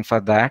expression for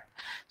that.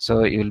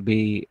 So you will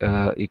be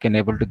you can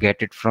able to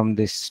get it from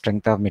this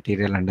strength of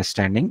material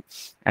understanding.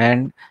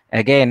 And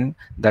again,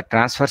 the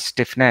transverse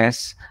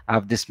stiffness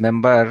of this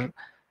member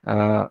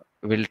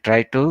will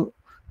try to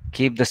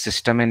keep the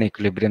system in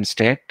equilibrium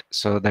state.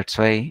 So that's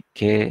why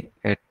K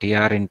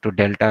TR into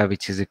delta,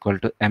 which is equal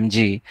to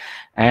mg,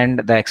 and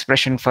the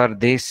expression for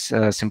this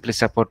simply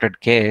supported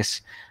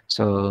case,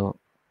 so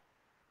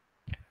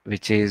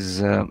which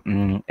is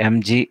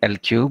mg L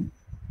cube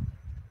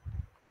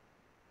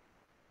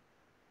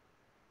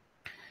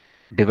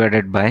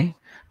divided by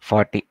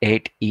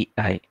 48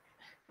 EI.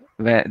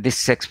 Where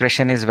this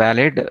expression is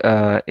valid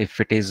if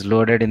it is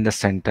loaded in the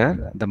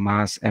center, the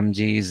mass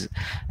mg is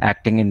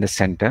acting in the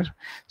center.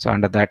 So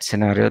under that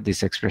scenario,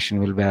 this expression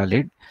will be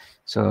valid.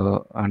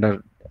 So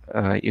under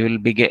you will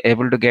be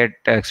able to get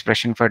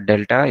expression for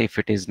delta if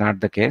it is not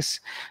the case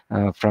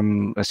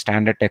from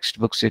standard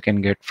textbooks you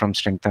can get from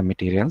strength of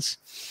materials.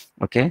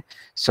 Okay,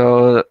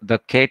 so the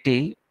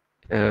KT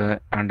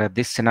under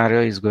this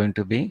scenario is going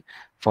to be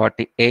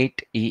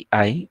 48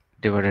 EI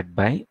divided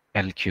by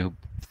L cube.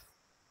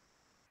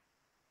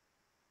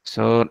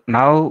 So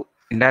now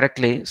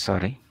indirectly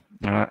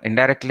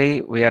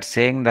we are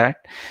saying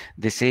that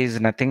this is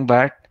nothing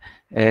but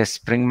a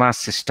spring mass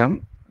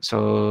system.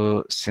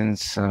 So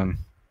since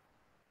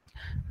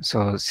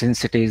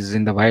it is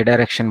in the y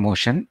direction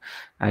motion,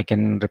 I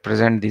can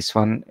represent this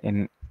one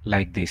in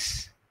like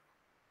this.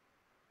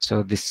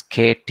 So this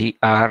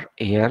KTR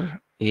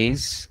here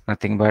is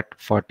nothing but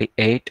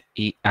 48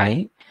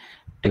 EI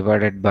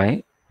divided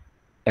by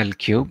L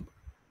cube,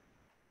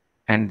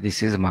 and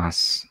this is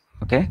mass.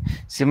 Okay,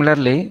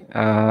 similarly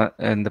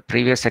in the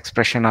previous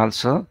expression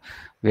also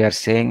we are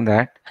saying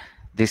that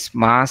this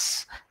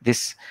mass,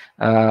 this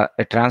a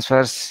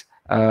transverse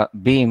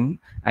beam,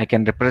 I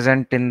can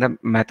represent in the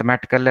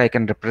mathematically, I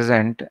can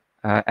represent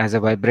as a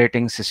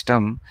vibrating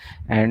system,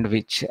 and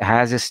which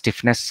has a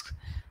stiffness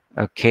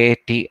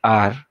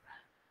KTR,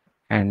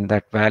 and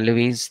that value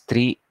is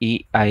 3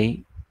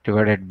 EI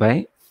divided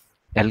by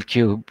L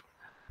cube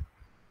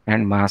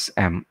and mass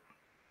m.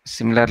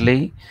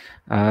 Similarly,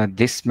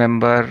 this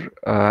member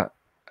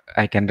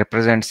I can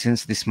represent,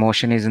 since this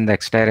motion is in the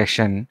x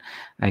direction,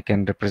 I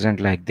can represent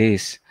like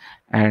this,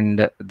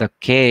 and the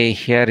K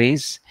here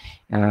is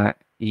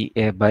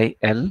EA by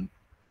L,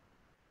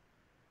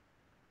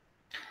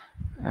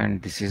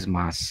 and this is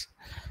mass.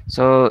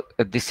 So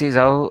this is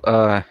how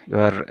you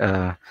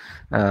are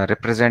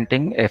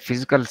representing a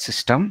physical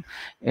system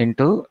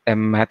into a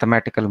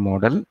mathematical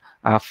model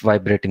of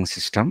vibrating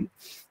system.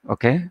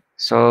 Okay,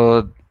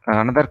 so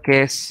another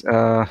case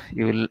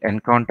you will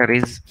encounter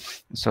is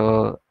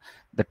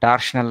the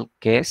torsional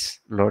case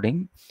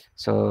loading.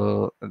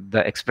 So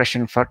the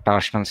expression for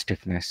torsional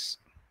stiffness.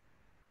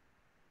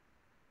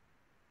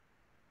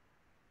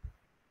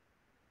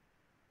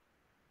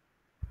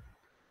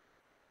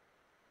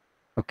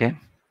 Okay.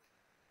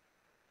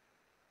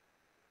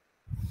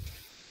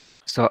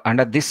 So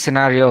under this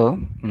scenario,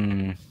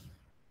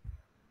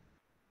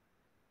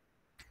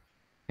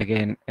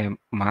 again a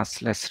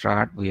massless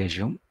rod we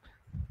assume,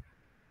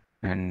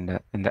 and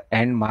in the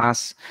end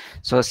mass.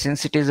 So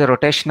since it is a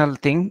rotational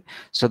thing,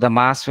 so the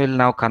mass will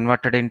now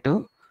converted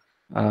into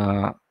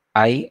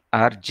I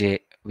or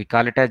J. We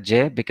call it as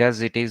J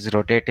because it is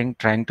rotating,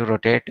 trying to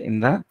rotate in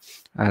the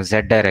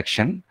Z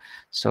direction.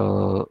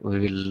 So we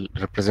will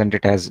represent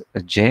it as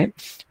J,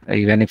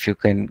 even if you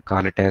can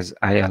call it as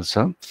I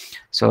also.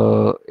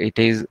 So it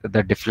is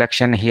the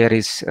deflection here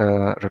is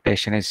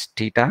rotation is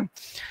theta.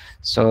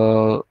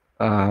 So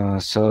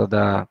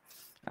the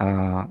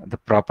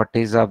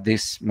properties of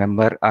this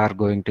member are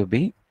going to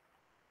be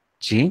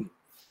G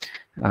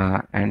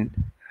and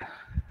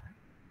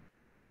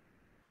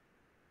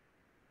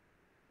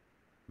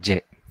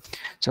J.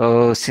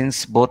 So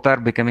since both are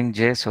becoming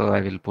J, so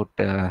I will put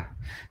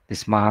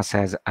this mass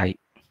as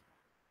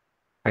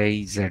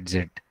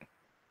IZZ.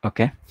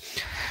 Okay.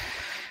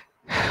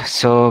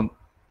 So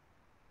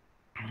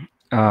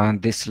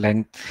this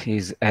length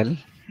is L.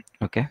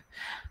 Okay.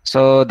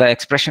 So the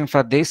expression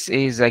for this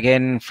is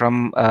again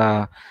from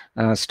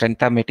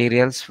strength of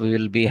materials. We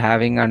will be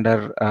having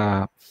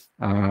under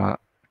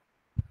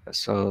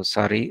so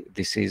sorry,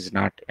 this is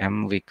not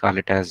M, we call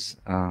it as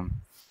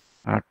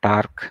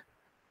torque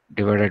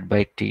divided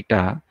by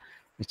theta,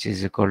 which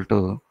is equal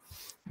to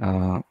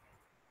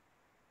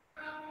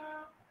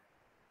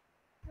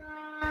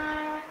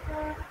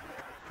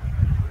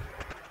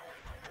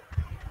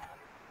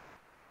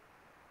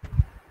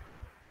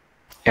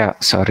yeah,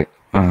 sorry,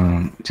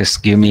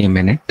 just give me a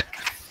minute.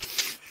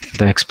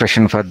 The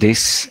expression for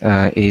this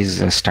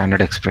is a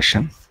standard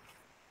expression.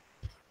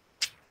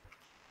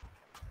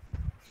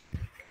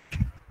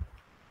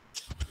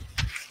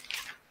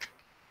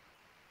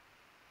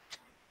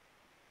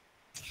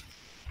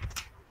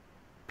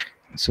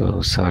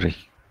 So sorry,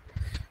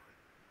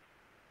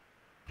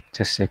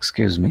 just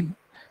excuse me.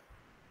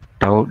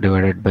 Tau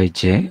divided by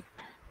J,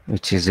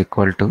 which is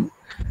equal to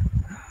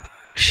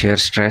shear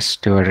stress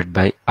divided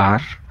by R,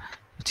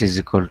 which is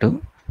equal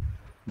to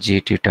G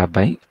theta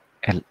by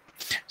L.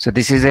 So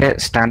this is a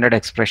standard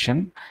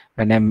expression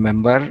when a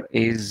member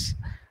is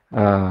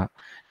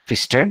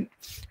twisted,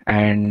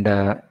 and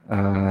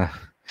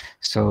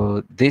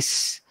so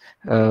this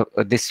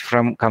This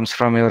comes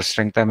from your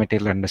strength of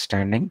material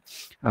understanding.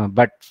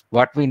 But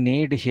what we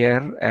need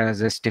here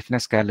as a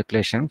stiffness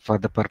calculation for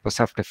the purpose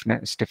of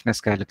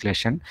stiffness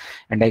calculation,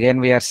 and again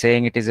we are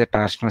saying it is a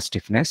torsional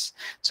stiffness.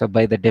 So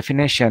by the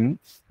definition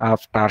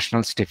of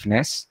torsional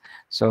stiffness,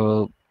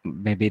 so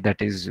maybe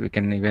that is, we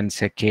can even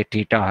say k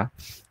theta,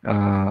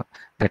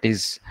 that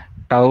is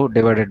tau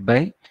divided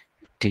by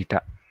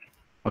theta.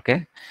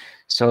 Okay,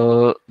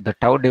 so the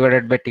tau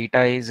divided by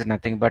theta is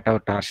nothing but our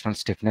torsional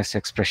stiffness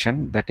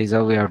expression. That is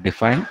how we have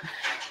defined.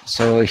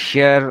 So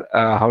here,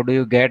 how do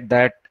you get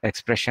that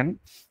expression?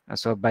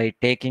 So by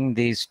taking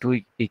these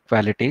two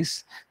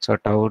equalities, so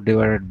tau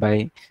divided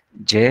by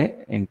j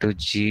into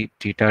g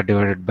theta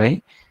divided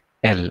by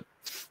L.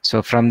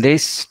 So from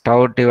this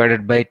tau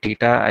divided by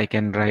theta, I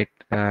can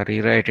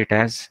rewrite it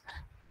as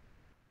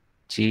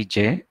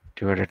Gj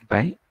divided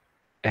by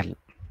L.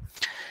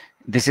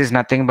 This is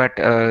nothing but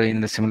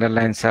in the similar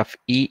lines of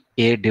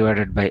EA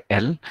divided by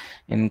L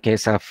in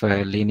case of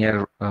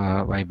linear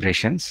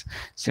vibrations.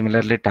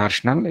 Similarly,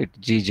 torsional, it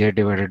Gj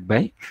divided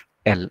by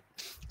L.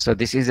 So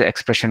this is the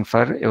expression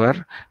for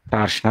your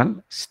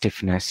torsional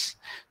stiffness.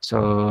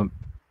 So,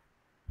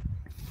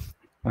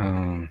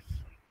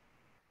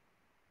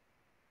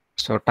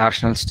 so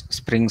torsional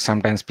spring,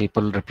 sometimes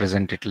people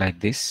represent it like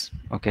this.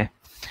 Okay,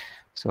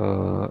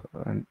 so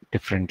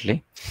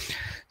differently.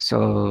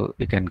 So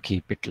you can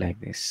keep it like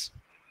this.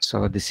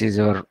 So this is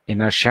your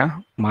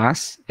inertia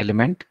mass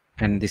element,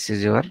 and this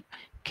is your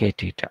k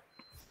theta.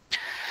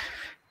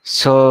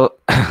 So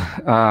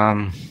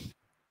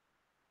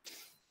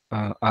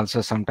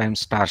also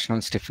sometimes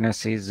torsional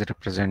stiffness is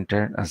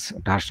represented as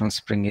torsional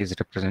spring is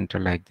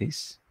represented like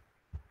this.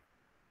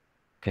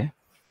 Okay.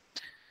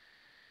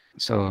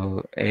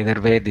 So either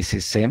way, this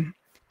is same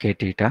k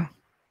theta.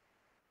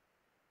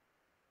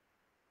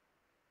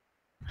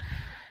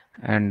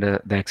 And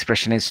the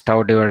expression is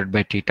tau divided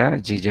by theta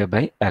Gj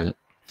by L.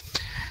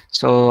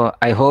 So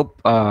I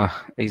hope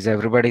is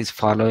everybody is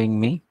following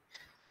me.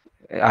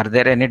 Are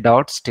there any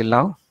doubts till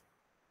now?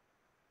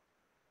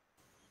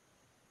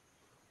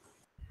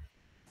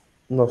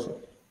 No, sir.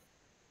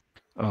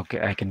 Okay,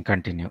 I can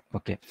continue.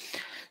 Okay,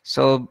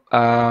 so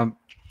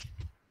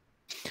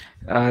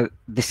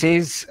this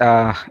is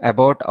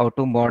about how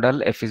to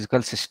model a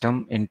physical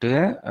system into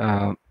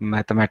a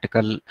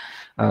mathematical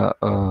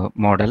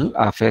model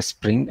of a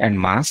spring and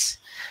mass.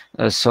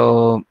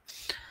 So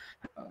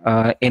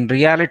in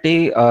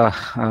reality,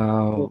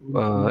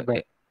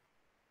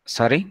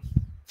 sorry?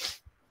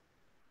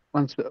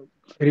 Once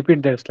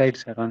repeat the slide,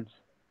 sir. Once.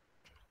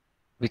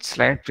 Which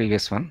slide?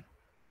 Previous one.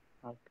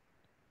 Okay.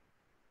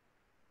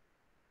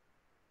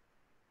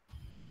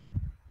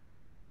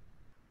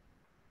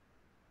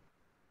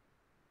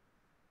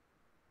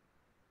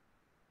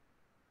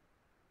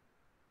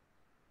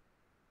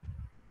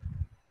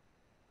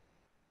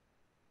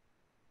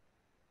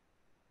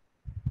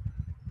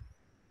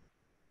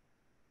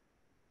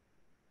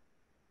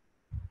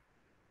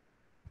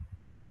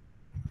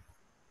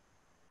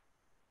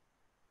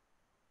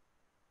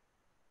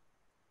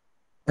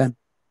 Done.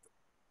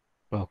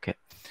 Okay.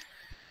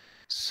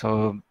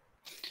 So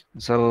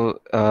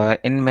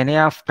in many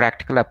of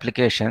practical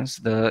applications,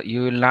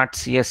 you will not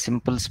see a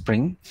simple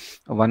spring,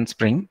 one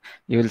spring.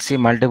 You will see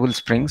multiple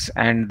springs,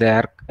 and they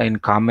are in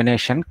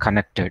combination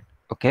connected.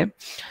 Okay,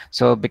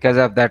 so because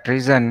of that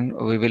reason,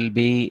 we will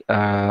be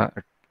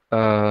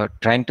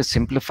trying to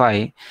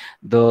simplify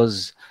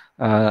those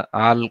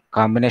all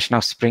combination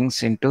of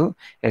springs into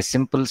a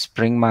simple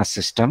spring mass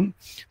system.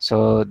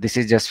 So this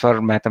is just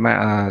for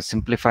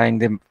simplifying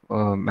the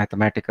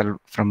mathematical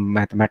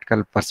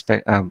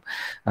perspective.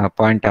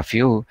 Point of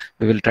view,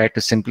 we will try to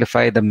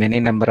simplify the many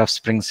number of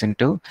springs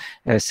into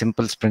a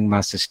simple spring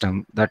mass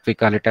system, that we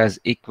call it as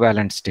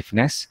equivalent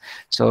stiffness.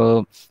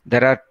 So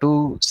there are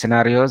two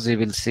scenarios we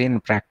will see in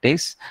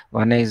practice.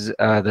 One is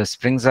the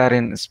springs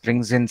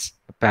in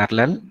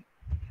parallel.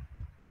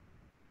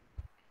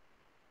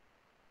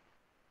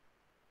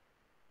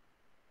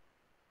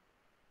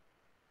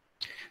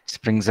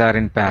 Springs are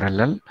in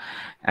parallel,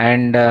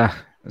 and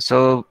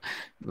so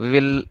we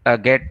will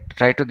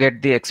try to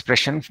get the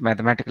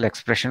mathematical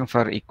expression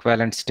for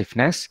equivalent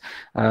stiffness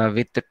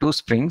with the two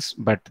springs,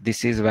 but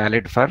this is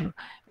valid for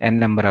n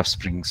number of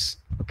springs.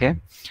 Okay,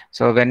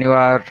 so when you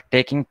are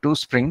taking two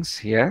springs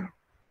here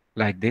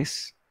like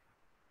this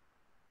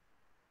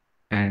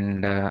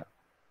and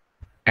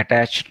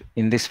attached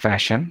in this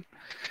fashion,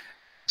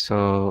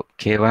 so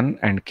K1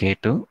 and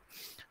K2,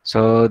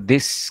 so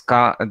this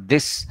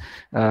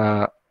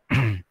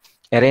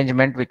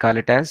arrangement, we call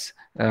it as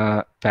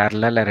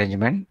parallel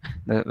arrangement,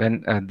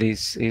 when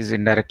this is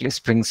indirectly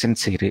springs in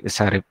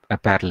series,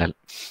 parallel.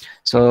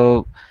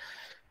 So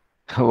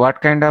what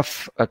kind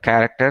of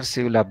characters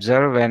you will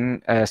observe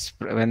when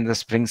the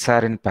springs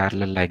are in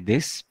parallel like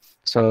this?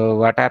 So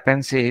what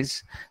happens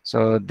is,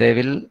 so they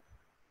will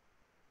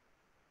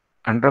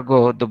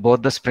undergo,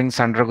 both the springs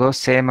undergo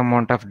same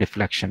amount of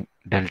deflection,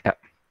 delta.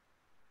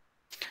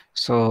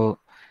 So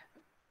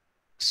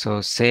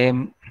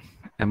same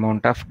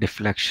amount of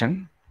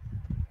deflection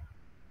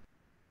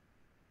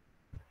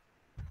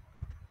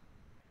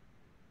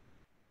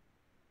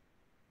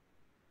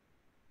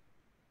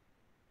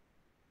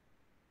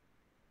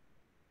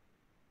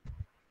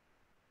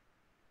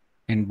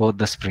in both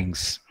the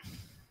springs.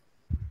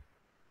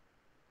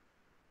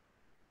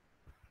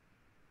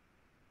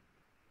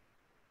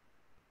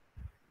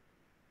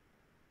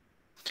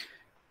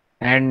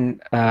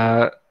 And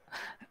the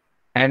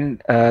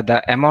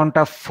amount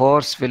of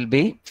force will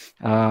be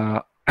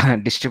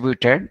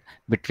distributed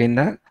between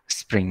the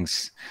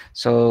springs.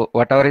 So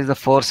whatever is the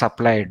force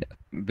applied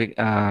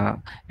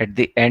at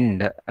the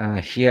end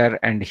here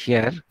and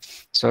here,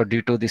 so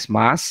due to this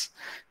mass,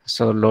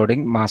 so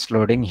mass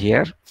loading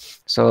here,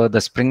 so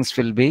the springs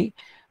will be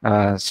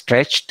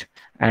stretched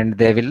and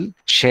they will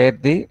share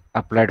the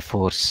applied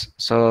force.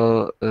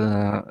 So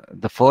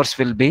the force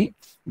will be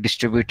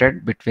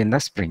distributed between the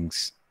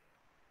springs.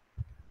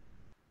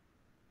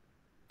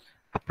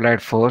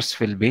 Applied force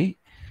will be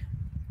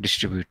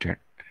distributed.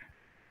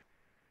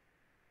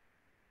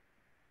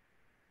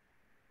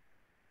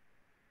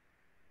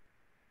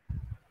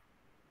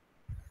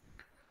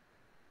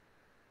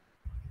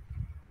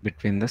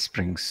 Between the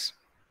springs.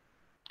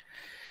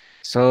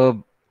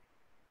 So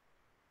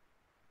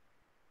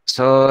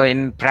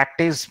in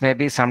practice,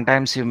 maybe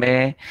sometimes you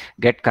may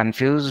get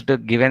confused.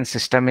 Given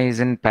system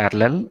is in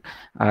parallel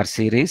or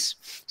series.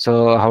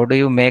 So how do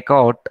you make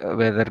out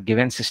whether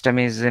given system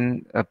is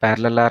in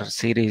parallel or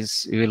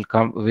series?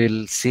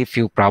 We'll see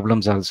few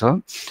problems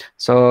also.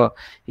 So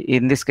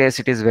in this case,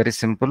 it is very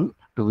simple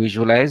to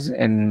visualize.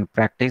 In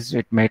practice,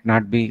 it might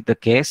not be the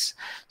case.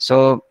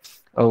 So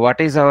what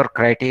is our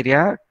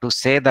criteria to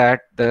say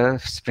that the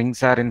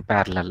springs are in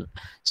parallel?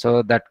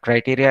 So that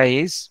criteria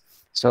is,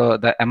 so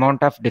the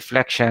amount of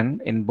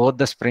deflection in both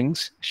the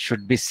springs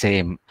should be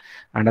same.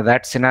 Under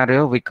that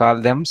scenario, we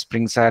call them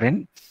springs are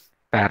in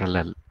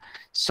parallel.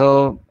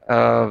 So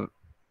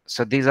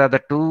so these are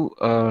the two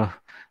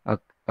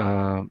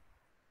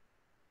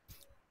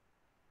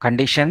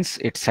conditions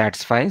it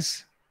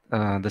satisfies.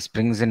 The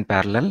springs in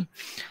parallel.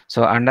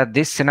 So under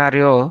this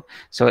scenario,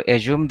 so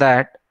assume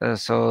that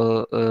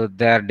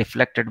they are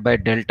deflected by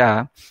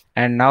delta,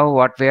 and now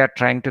what we are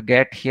trying to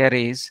get here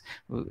is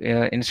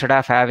instead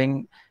of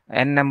having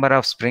n number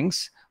of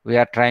springs, we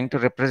are trying to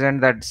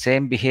represent that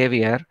same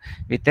behavior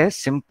with a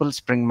simple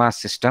spring mass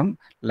system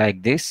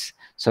like this.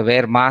 So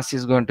where mass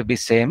is going to be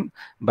same,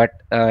 but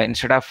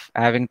instead of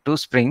having two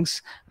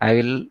springs, I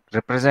will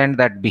represent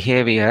that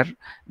behavior,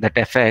 that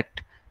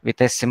effect, with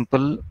a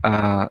simple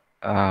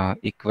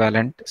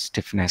equivalent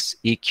stiffness,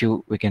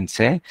 EQ, we can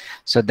say.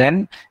 So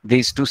then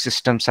these two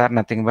systems are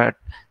nothing but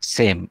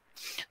same.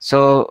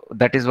 So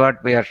that is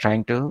what we are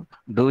trying to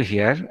do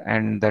here,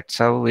 and that's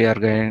how we are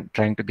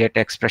trying to get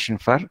expression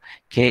for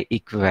K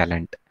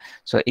equivalent.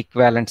 So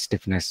equivalent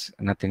stiffness,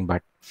 nothing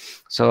but.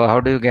 So how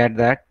do you get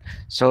that?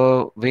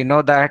 So we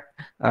know that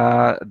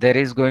there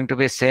is going to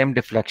be same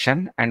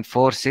deflection and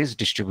force is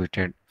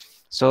distributed.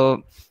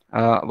 So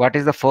what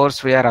is the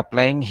force we are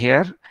applying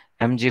here?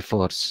 Mg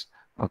force.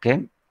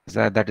 Okay,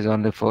 so that is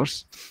only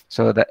force.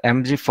 So the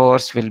mg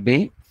force will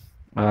be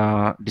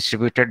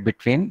distributed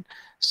between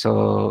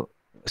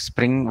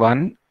spring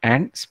 1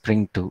 and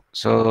spring 2.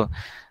 So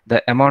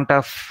the amount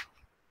of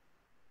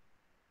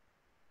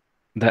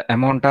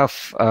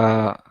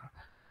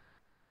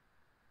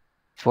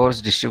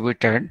force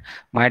distributed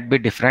might be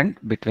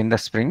different between the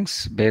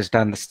springs based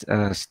on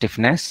the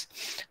stiffness,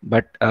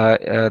 but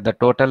the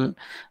total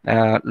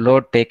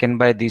load taken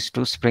by these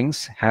two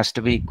springs has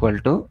to be equal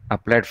to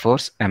applied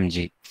force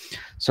mg.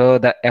 So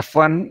the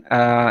F1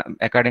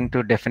 according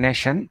to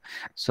definition,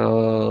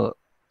 so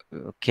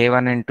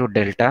K1 into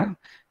delta,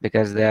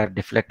 because they are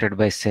deflected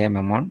by same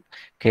amount,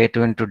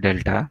 K2 into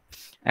delta,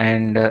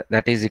 and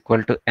that is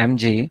equal to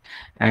mg.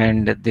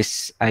 And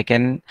this I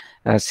can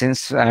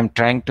since I'm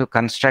trying to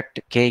construct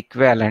K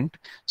equivalent,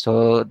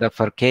 so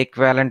for K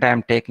equivalent I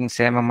am taking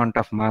same amount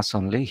of mass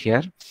only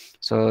here,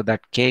 so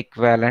that K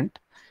equivalent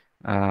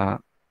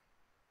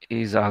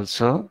is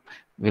also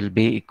will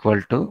be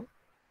equal to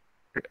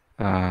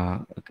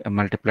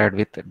multiplied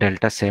with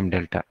delta, same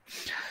delta.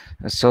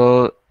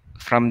 So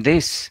from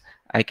this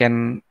I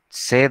can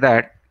say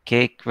that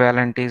K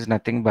equivalent is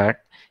nothing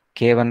but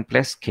K1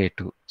 plus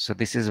K2. So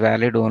this is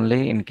valid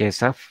only in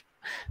case of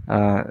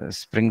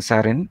springs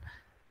are in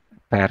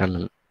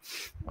parallel.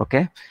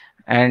 Okay,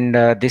 and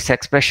this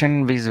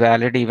expression is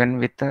valid even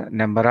with the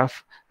number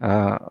of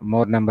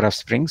more number of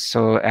springs.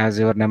 So as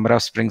your number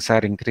of springs are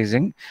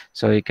increasing,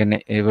 so you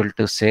can able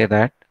to say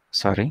that,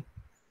 sorry,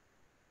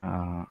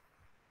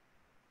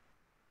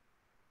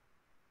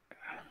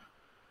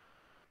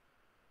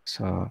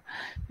 so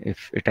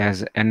if it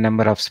has n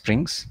number of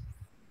springs,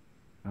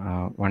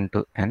 1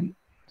 to n,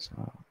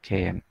 so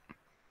kn,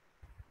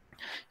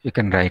 you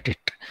can write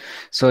it.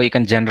 So you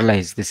can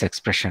generalize this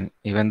expression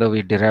even though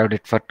we derived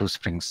it for two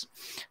springs.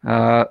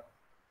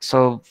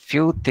 So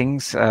few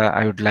things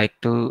I would like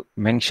to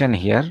mention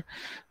here.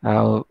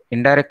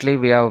 Indirectly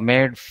we have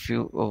made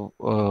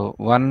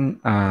one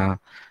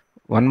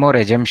more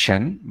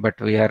assumption, but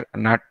we are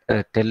not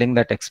telling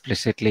that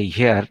explicitly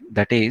here.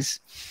 That is,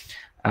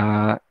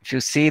 if you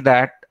see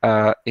that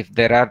if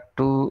there are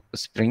two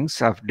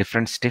springs of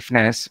different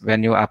stiffness,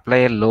 when you apply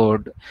a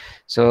load,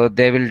 so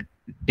they will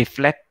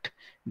deflect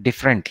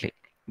differently.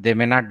 they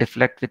may not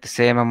deflect with the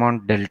same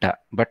amount delta,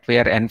 but we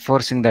are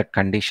enforcing that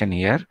condition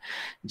here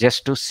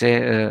just to say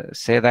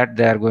that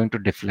they are going to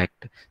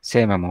deflect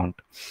same amount.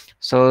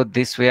 So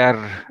this we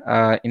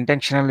are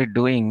intentionally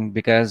doing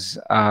because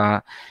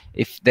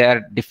if they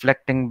are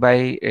deflecting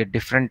by a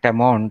different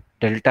amount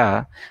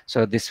delta,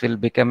 so this will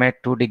become a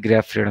 2 degree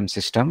of freedom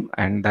system,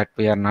 and that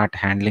we are not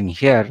handling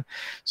here.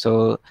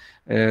 So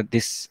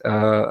this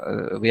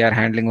we are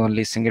handling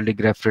only single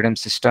degree of freedom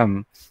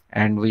system,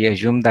 and we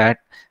assume that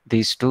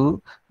these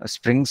two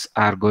springs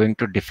are going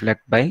to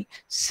deflect by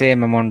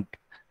same amount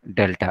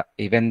delta,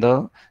 even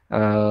though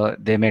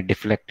they may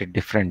deflect it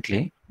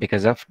differently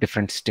because of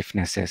different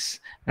stiffnesses,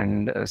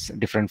 and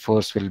different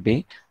force will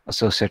be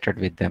associated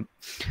with them.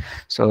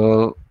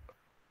 So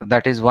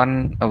that is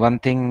one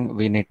thing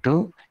we need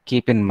to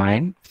keep in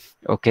mind.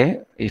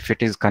 Okay, if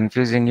it is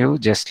confusing you,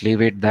 just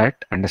leave it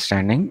that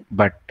understanding.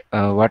 But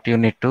what you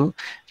need to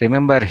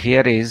remember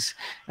here is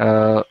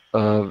so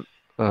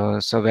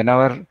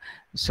whenever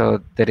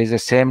there is a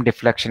same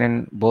deflection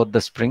in both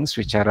the springs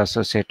which are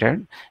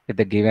associated with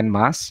the given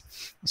mass,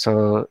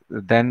 so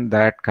then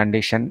that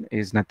condition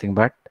is nothing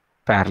but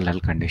parallel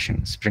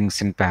condition,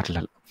 springs in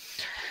parallel.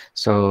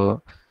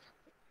 So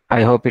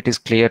I hope it is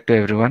clear to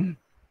everyone.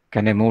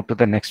 Can I move to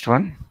the next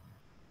one?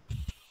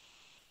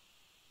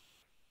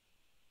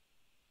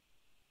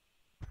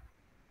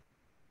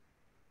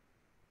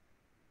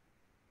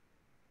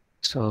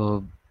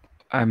 So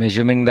I'm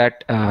assuming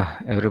that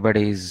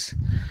everybody is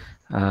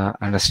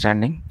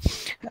understanding.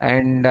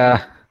 And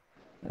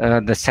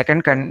the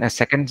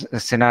second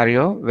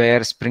scenario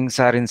where springs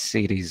are in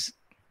series.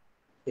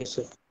 Yes,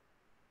 sir.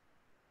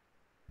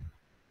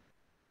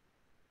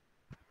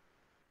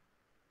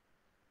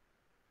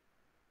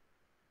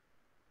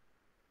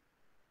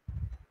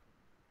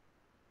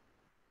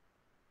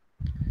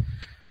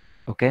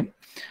 Okay,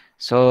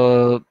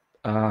 so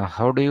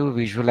how do you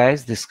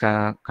visualize this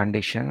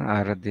condition,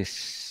 or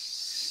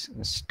this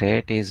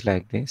state is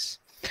like this?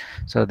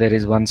 So there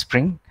is one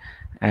spring,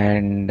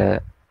 and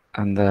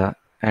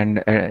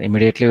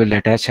immediately we'll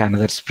attach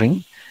another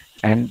spring,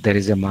 and there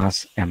is a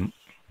mass m.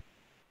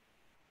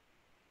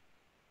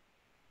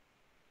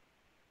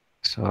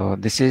 So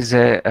this is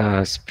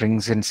a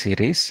springs in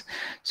series.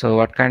 So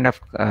what kind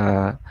of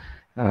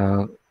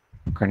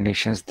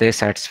conditions they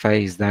satisfy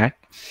is that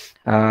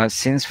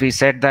since we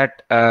said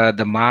that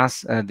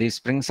these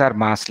springs are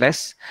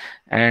massless,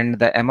 and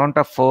the amount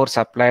of force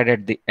applied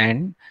at the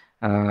end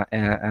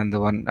and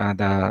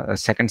the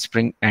second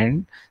spring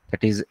end,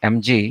 that is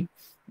mg,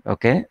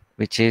 okay,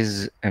 which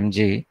is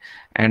mg,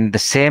 and the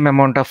same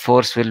amount of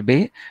force will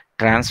be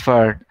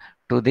transferred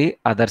to the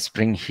other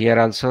spring here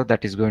also,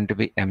 that is going to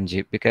be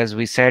mg, because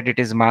we said it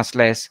is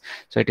massless,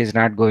 so it is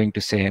not going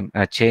to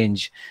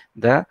change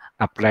the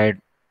applied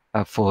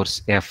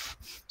force F.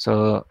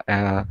 So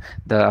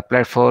the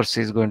applied force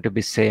is going to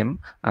be same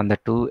on the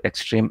two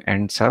extreme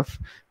ends of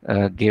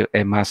give a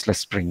massless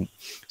spring.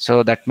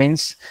 So that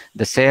means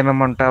the same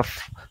amount of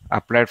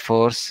applied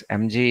force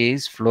mg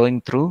is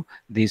flowing through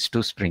these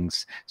two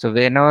springs. So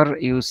whenever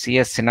you see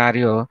a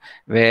scenario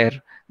where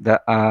the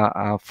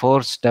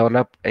force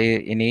developed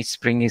in each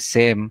spring is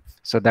same,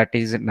 so that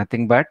is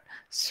nothing but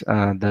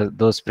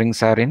those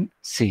springs are in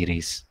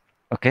series.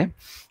 Okay,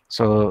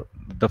 so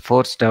the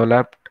force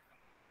developed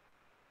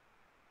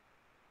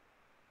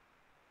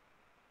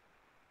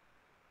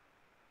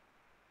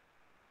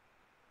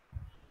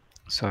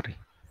the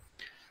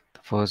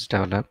force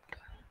developed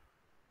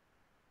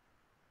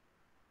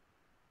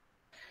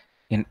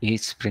in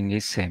each spring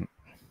is same.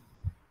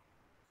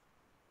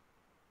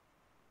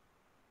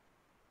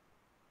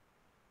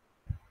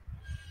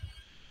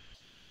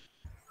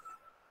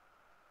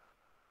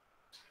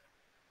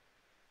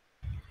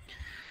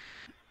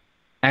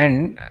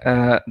 And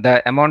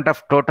the amount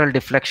of total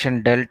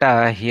deflection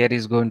delta here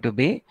is going to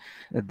be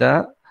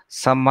the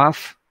sum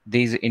of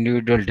these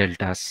individual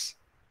deltas.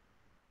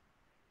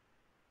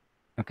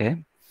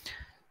 Okay,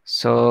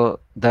 so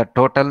the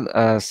total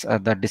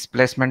the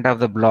displacement of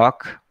the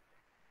block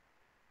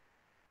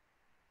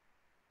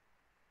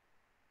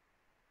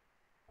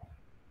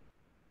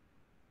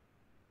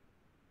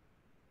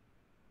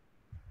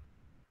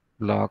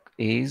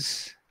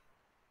is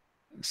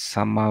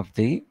sum of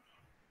the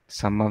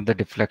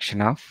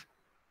deflection of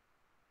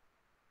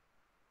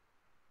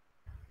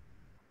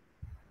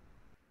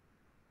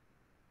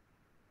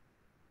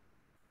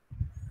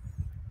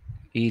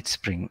each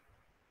spring.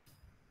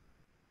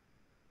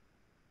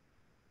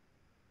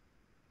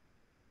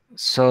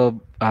 So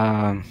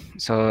how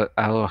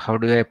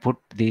do I put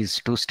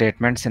these two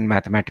statements in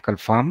mathematical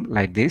form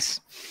like this?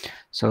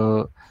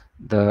 So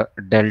the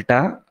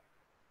delta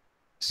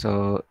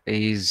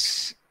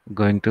is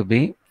going to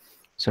be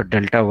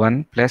delta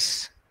 1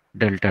 plus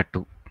delta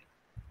 2.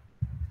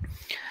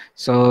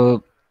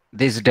 So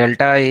this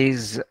delta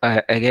is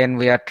again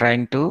we are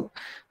trying to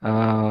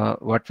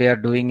what we are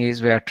doing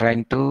is we are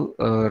trying to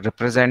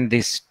represent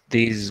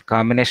these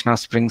combination of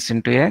springs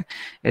into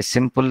a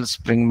simple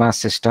spring mass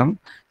system,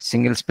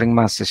 single spring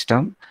mass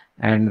system,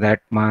 and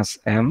that mass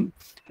m,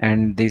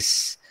 and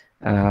this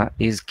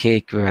is K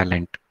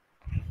equivalent.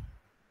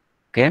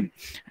 Okay,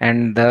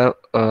 and the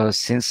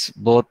since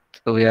both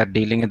we are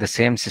dealing in the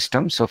same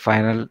system, so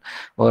final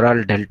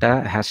overall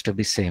delta has to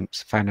be same,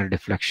 final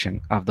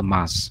deflection of the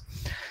mass.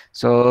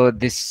 So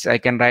this I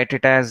can write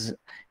it as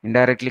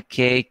indirectly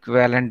K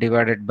equivalent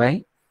divided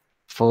by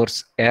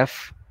force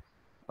F.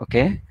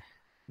 Okay,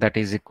 that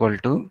is equal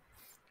to,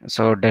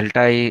 so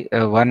delta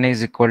 1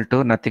 is equal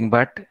to nothing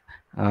but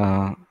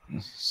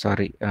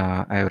sorry,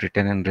 I have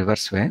written in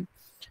reverse way.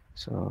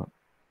 So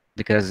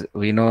because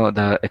we know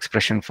the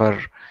expression for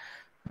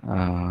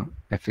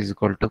F is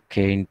equal to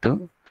K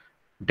into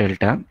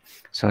delta.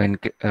 So in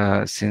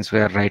since we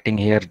are writing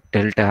here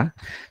delta,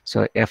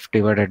 so F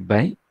divided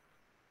by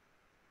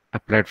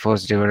applied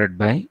force divided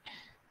by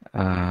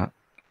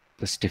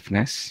the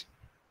stiffness.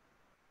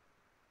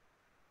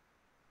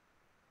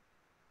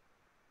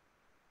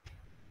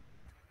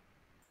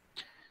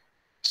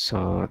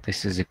 So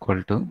this is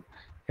equal to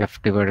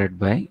F divided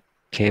by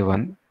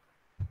K1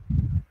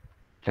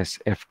 plus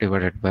F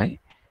divided by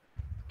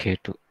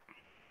K2.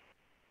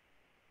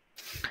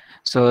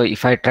 So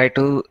if I try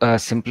to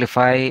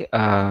simplify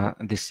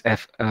this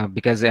F,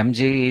 because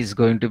mg is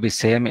going to be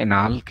same in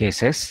all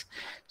cases,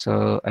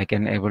 so I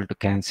can able to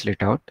cancel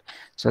it out.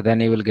 So then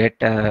you will get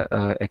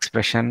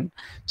expression.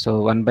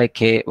 So 1 by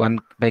K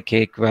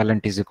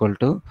equivalent is equal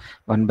to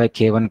 1 by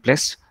K1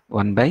 plus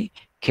 1 by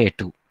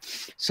K2.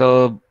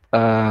 So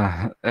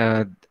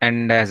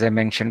and as I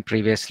mentioned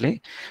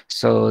previously,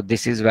 so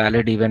this is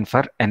valid even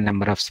for n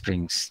number of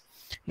springs.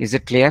 Is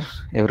it clear,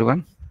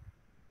 everyone?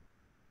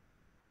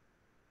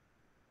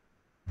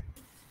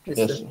 Yes,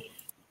 sir.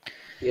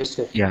 Yes,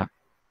 sir. Yeah.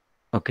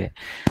 Okay.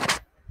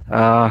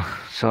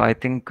 So I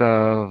think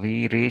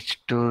we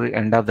reached to the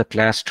end of the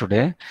class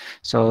today.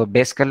 So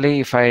basically,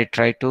 if I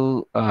try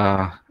to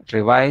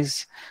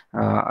revise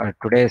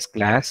today's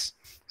class,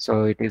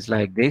 so it is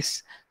like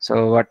this.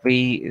 So what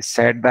we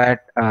said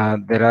that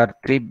there are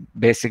three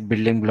basic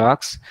building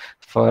blocks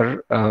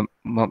for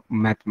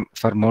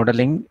for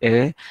modeling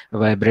a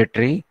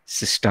vibratory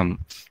system.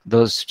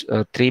 Those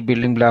three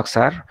building blocks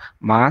are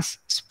mass,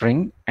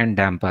 spring, and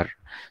damper.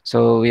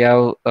 So we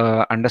have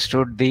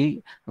understood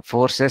the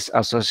forces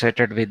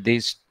associated with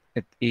these,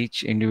 with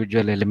each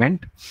individual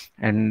element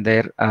and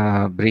their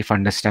brief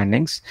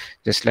understandings.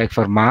 Just like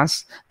for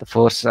mass, the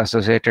force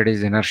associated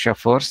is inertia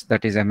force,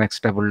 that is mx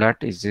double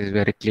dot, is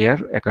very clear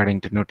according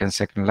to Newton's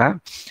second law.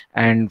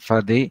 And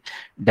for the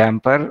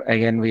damper,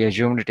 again we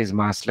assumed it is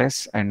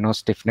massless and no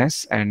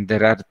stiffness, and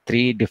there are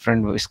three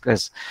different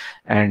viscous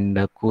and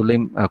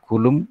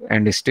Coulomb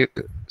and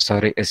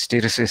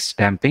hysteresis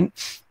damping.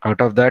 Out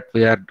of that,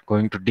 we are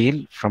going to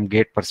deal from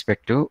gate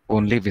perspective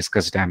only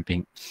viscous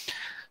damping.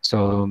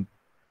 So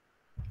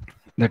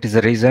that is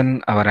the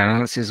reason our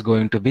analysis is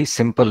going to be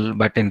simple,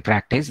 but in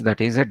practice,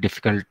 that is a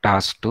difficult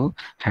task to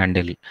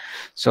handle.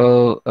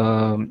 So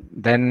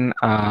then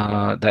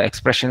the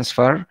expressions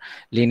for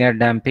linear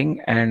damping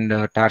and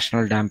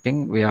torsional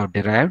damping we have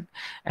derived,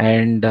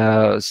 and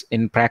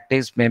in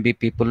practice, maybe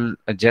people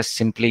just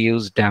simply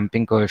use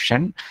damping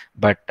coefficient,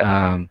 but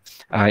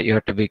you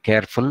have to be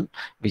careful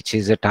which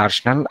is a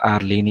torsional or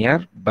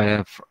linear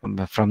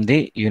from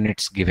the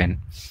units given.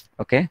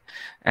 Okay,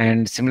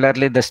 and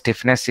similarly the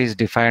stiffness is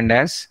defined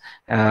as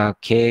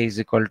K is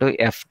equal to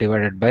F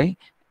divided by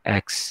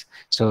X.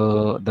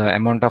 So the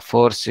amount of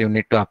force you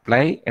need to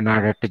apply in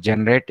order to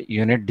generate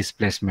unit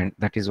displacement,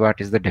 that is what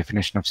is the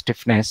definition of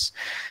stiffness.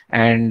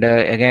 And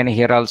again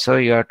here also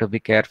you have to be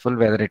careful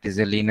whether it is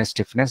a linear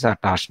stiffness or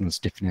torsional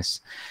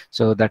stiffness.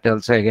 So that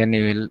also again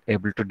you will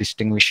able to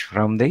distinguish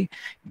from the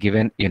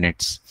given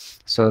units.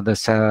 So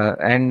this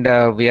and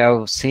we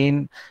have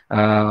seen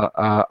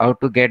how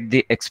to get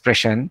the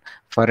expression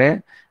for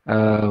a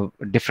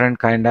different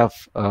kind of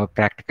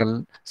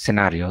practical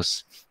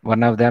scenarios.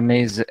 One of them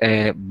is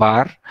a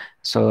bar.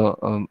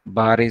 So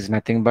bar is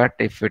nothing but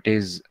if it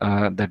is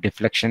the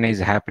deflection is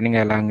happening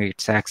along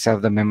its axis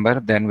of the member,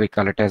 then we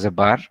call it as a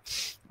bar.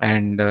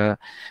 And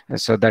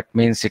so that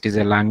means it is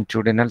a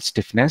longitudinal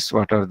stiffness.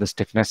 Whatever the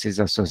stiffness is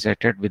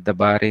associated with the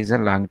bar is a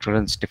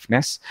longitudinal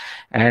stiffness,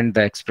 and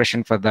the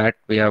expression for that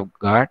we have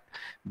got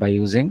by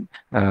using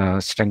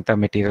strength of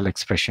material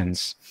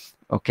expressions.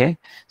 Okay,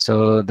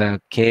 so the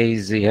K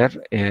is here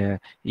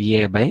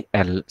EA by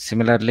L.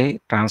 Similarly,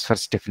 transfer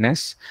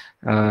stiffness,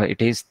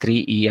 it is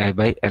 3 EI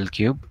by L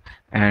cube.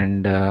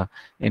 And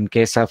in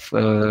case of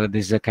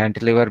this is a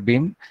cantilever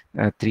beam,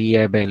 3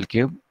 EI by L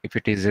cube. If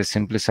it is a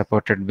simply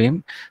supported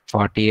beam,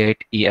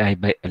 48 EI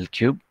by L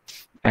cube.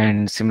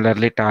 And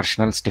similarly,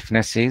 torsional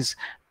stiffness is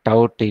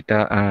tau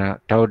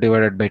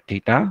divided by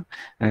theta,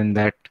 and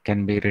that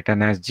can be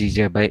written as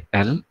GJ by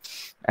L.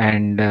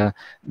 And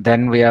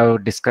then we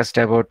have discussed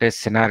about a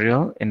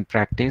scenario in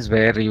practice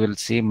where you will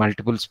see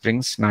multiple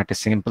springs, not a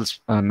single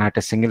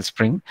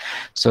spring.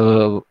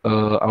 So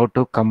how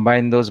to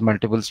combine those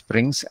multiple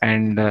springs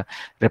and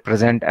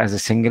represent as a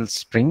single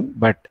spring,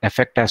 but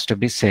effect has to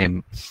be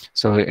same.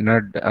 So in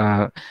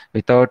order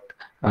without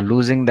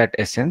losing that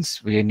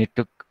essence, we need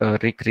to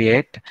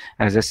recreate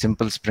as a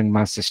simple spring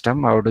mass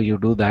system. How do you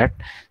do that?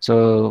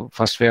 So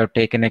first we have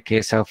taken a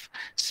case of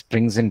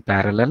springs in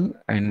parallel.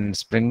 And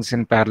springs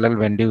in parallel,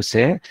 when do you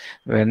say?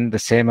 When the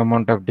same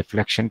amount of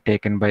deflection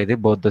taken by the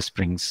both the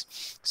springs.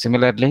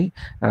 Similarly,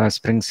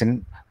 springs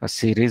in a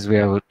series we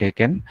have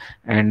taken,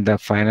 and the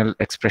final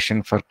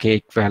expression for K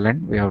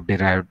equivalent we have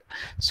derived.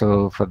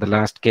 So for the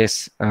last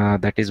case,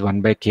 that is 1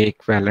 by K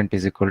equivalent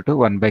is equal to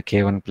 1 by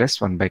K1 plus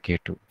 1 by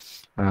K2.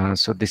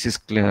 So this is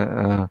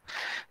clear,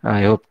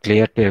 I hope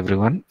clear to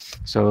everyone.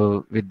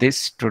 So with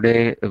this,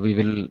 today we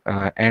will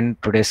end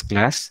today's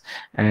class,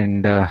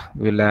 and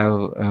we'll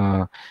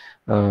have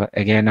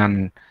again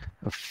on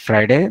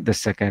Friday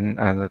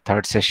the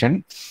third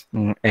session.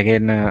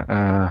 Again,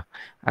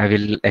 I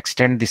will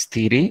extend this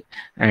theory,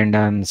 and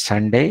on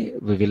Sunday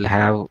we will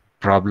have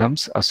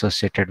problems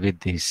associated with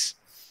this.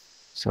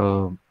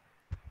 So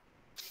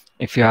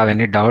if you have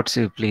any doubts,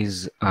 you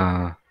please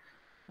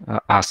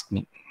ask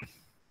me.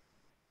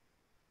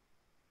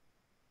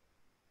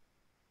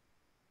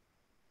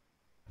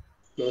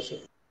 No, sir.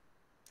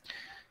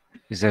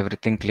 Is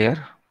everything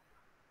clear?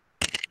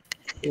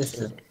 Yes,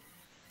 sir.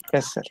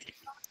 Yes, sir.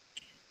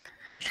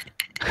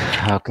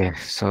 Okay,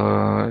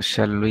 so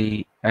shall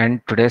we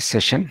end today's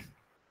session?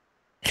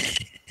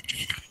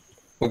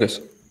 Okay,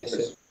 sir. Yes,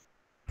 sir.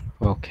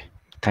 Okay,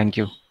 thank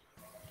you.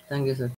 Thank you, sir.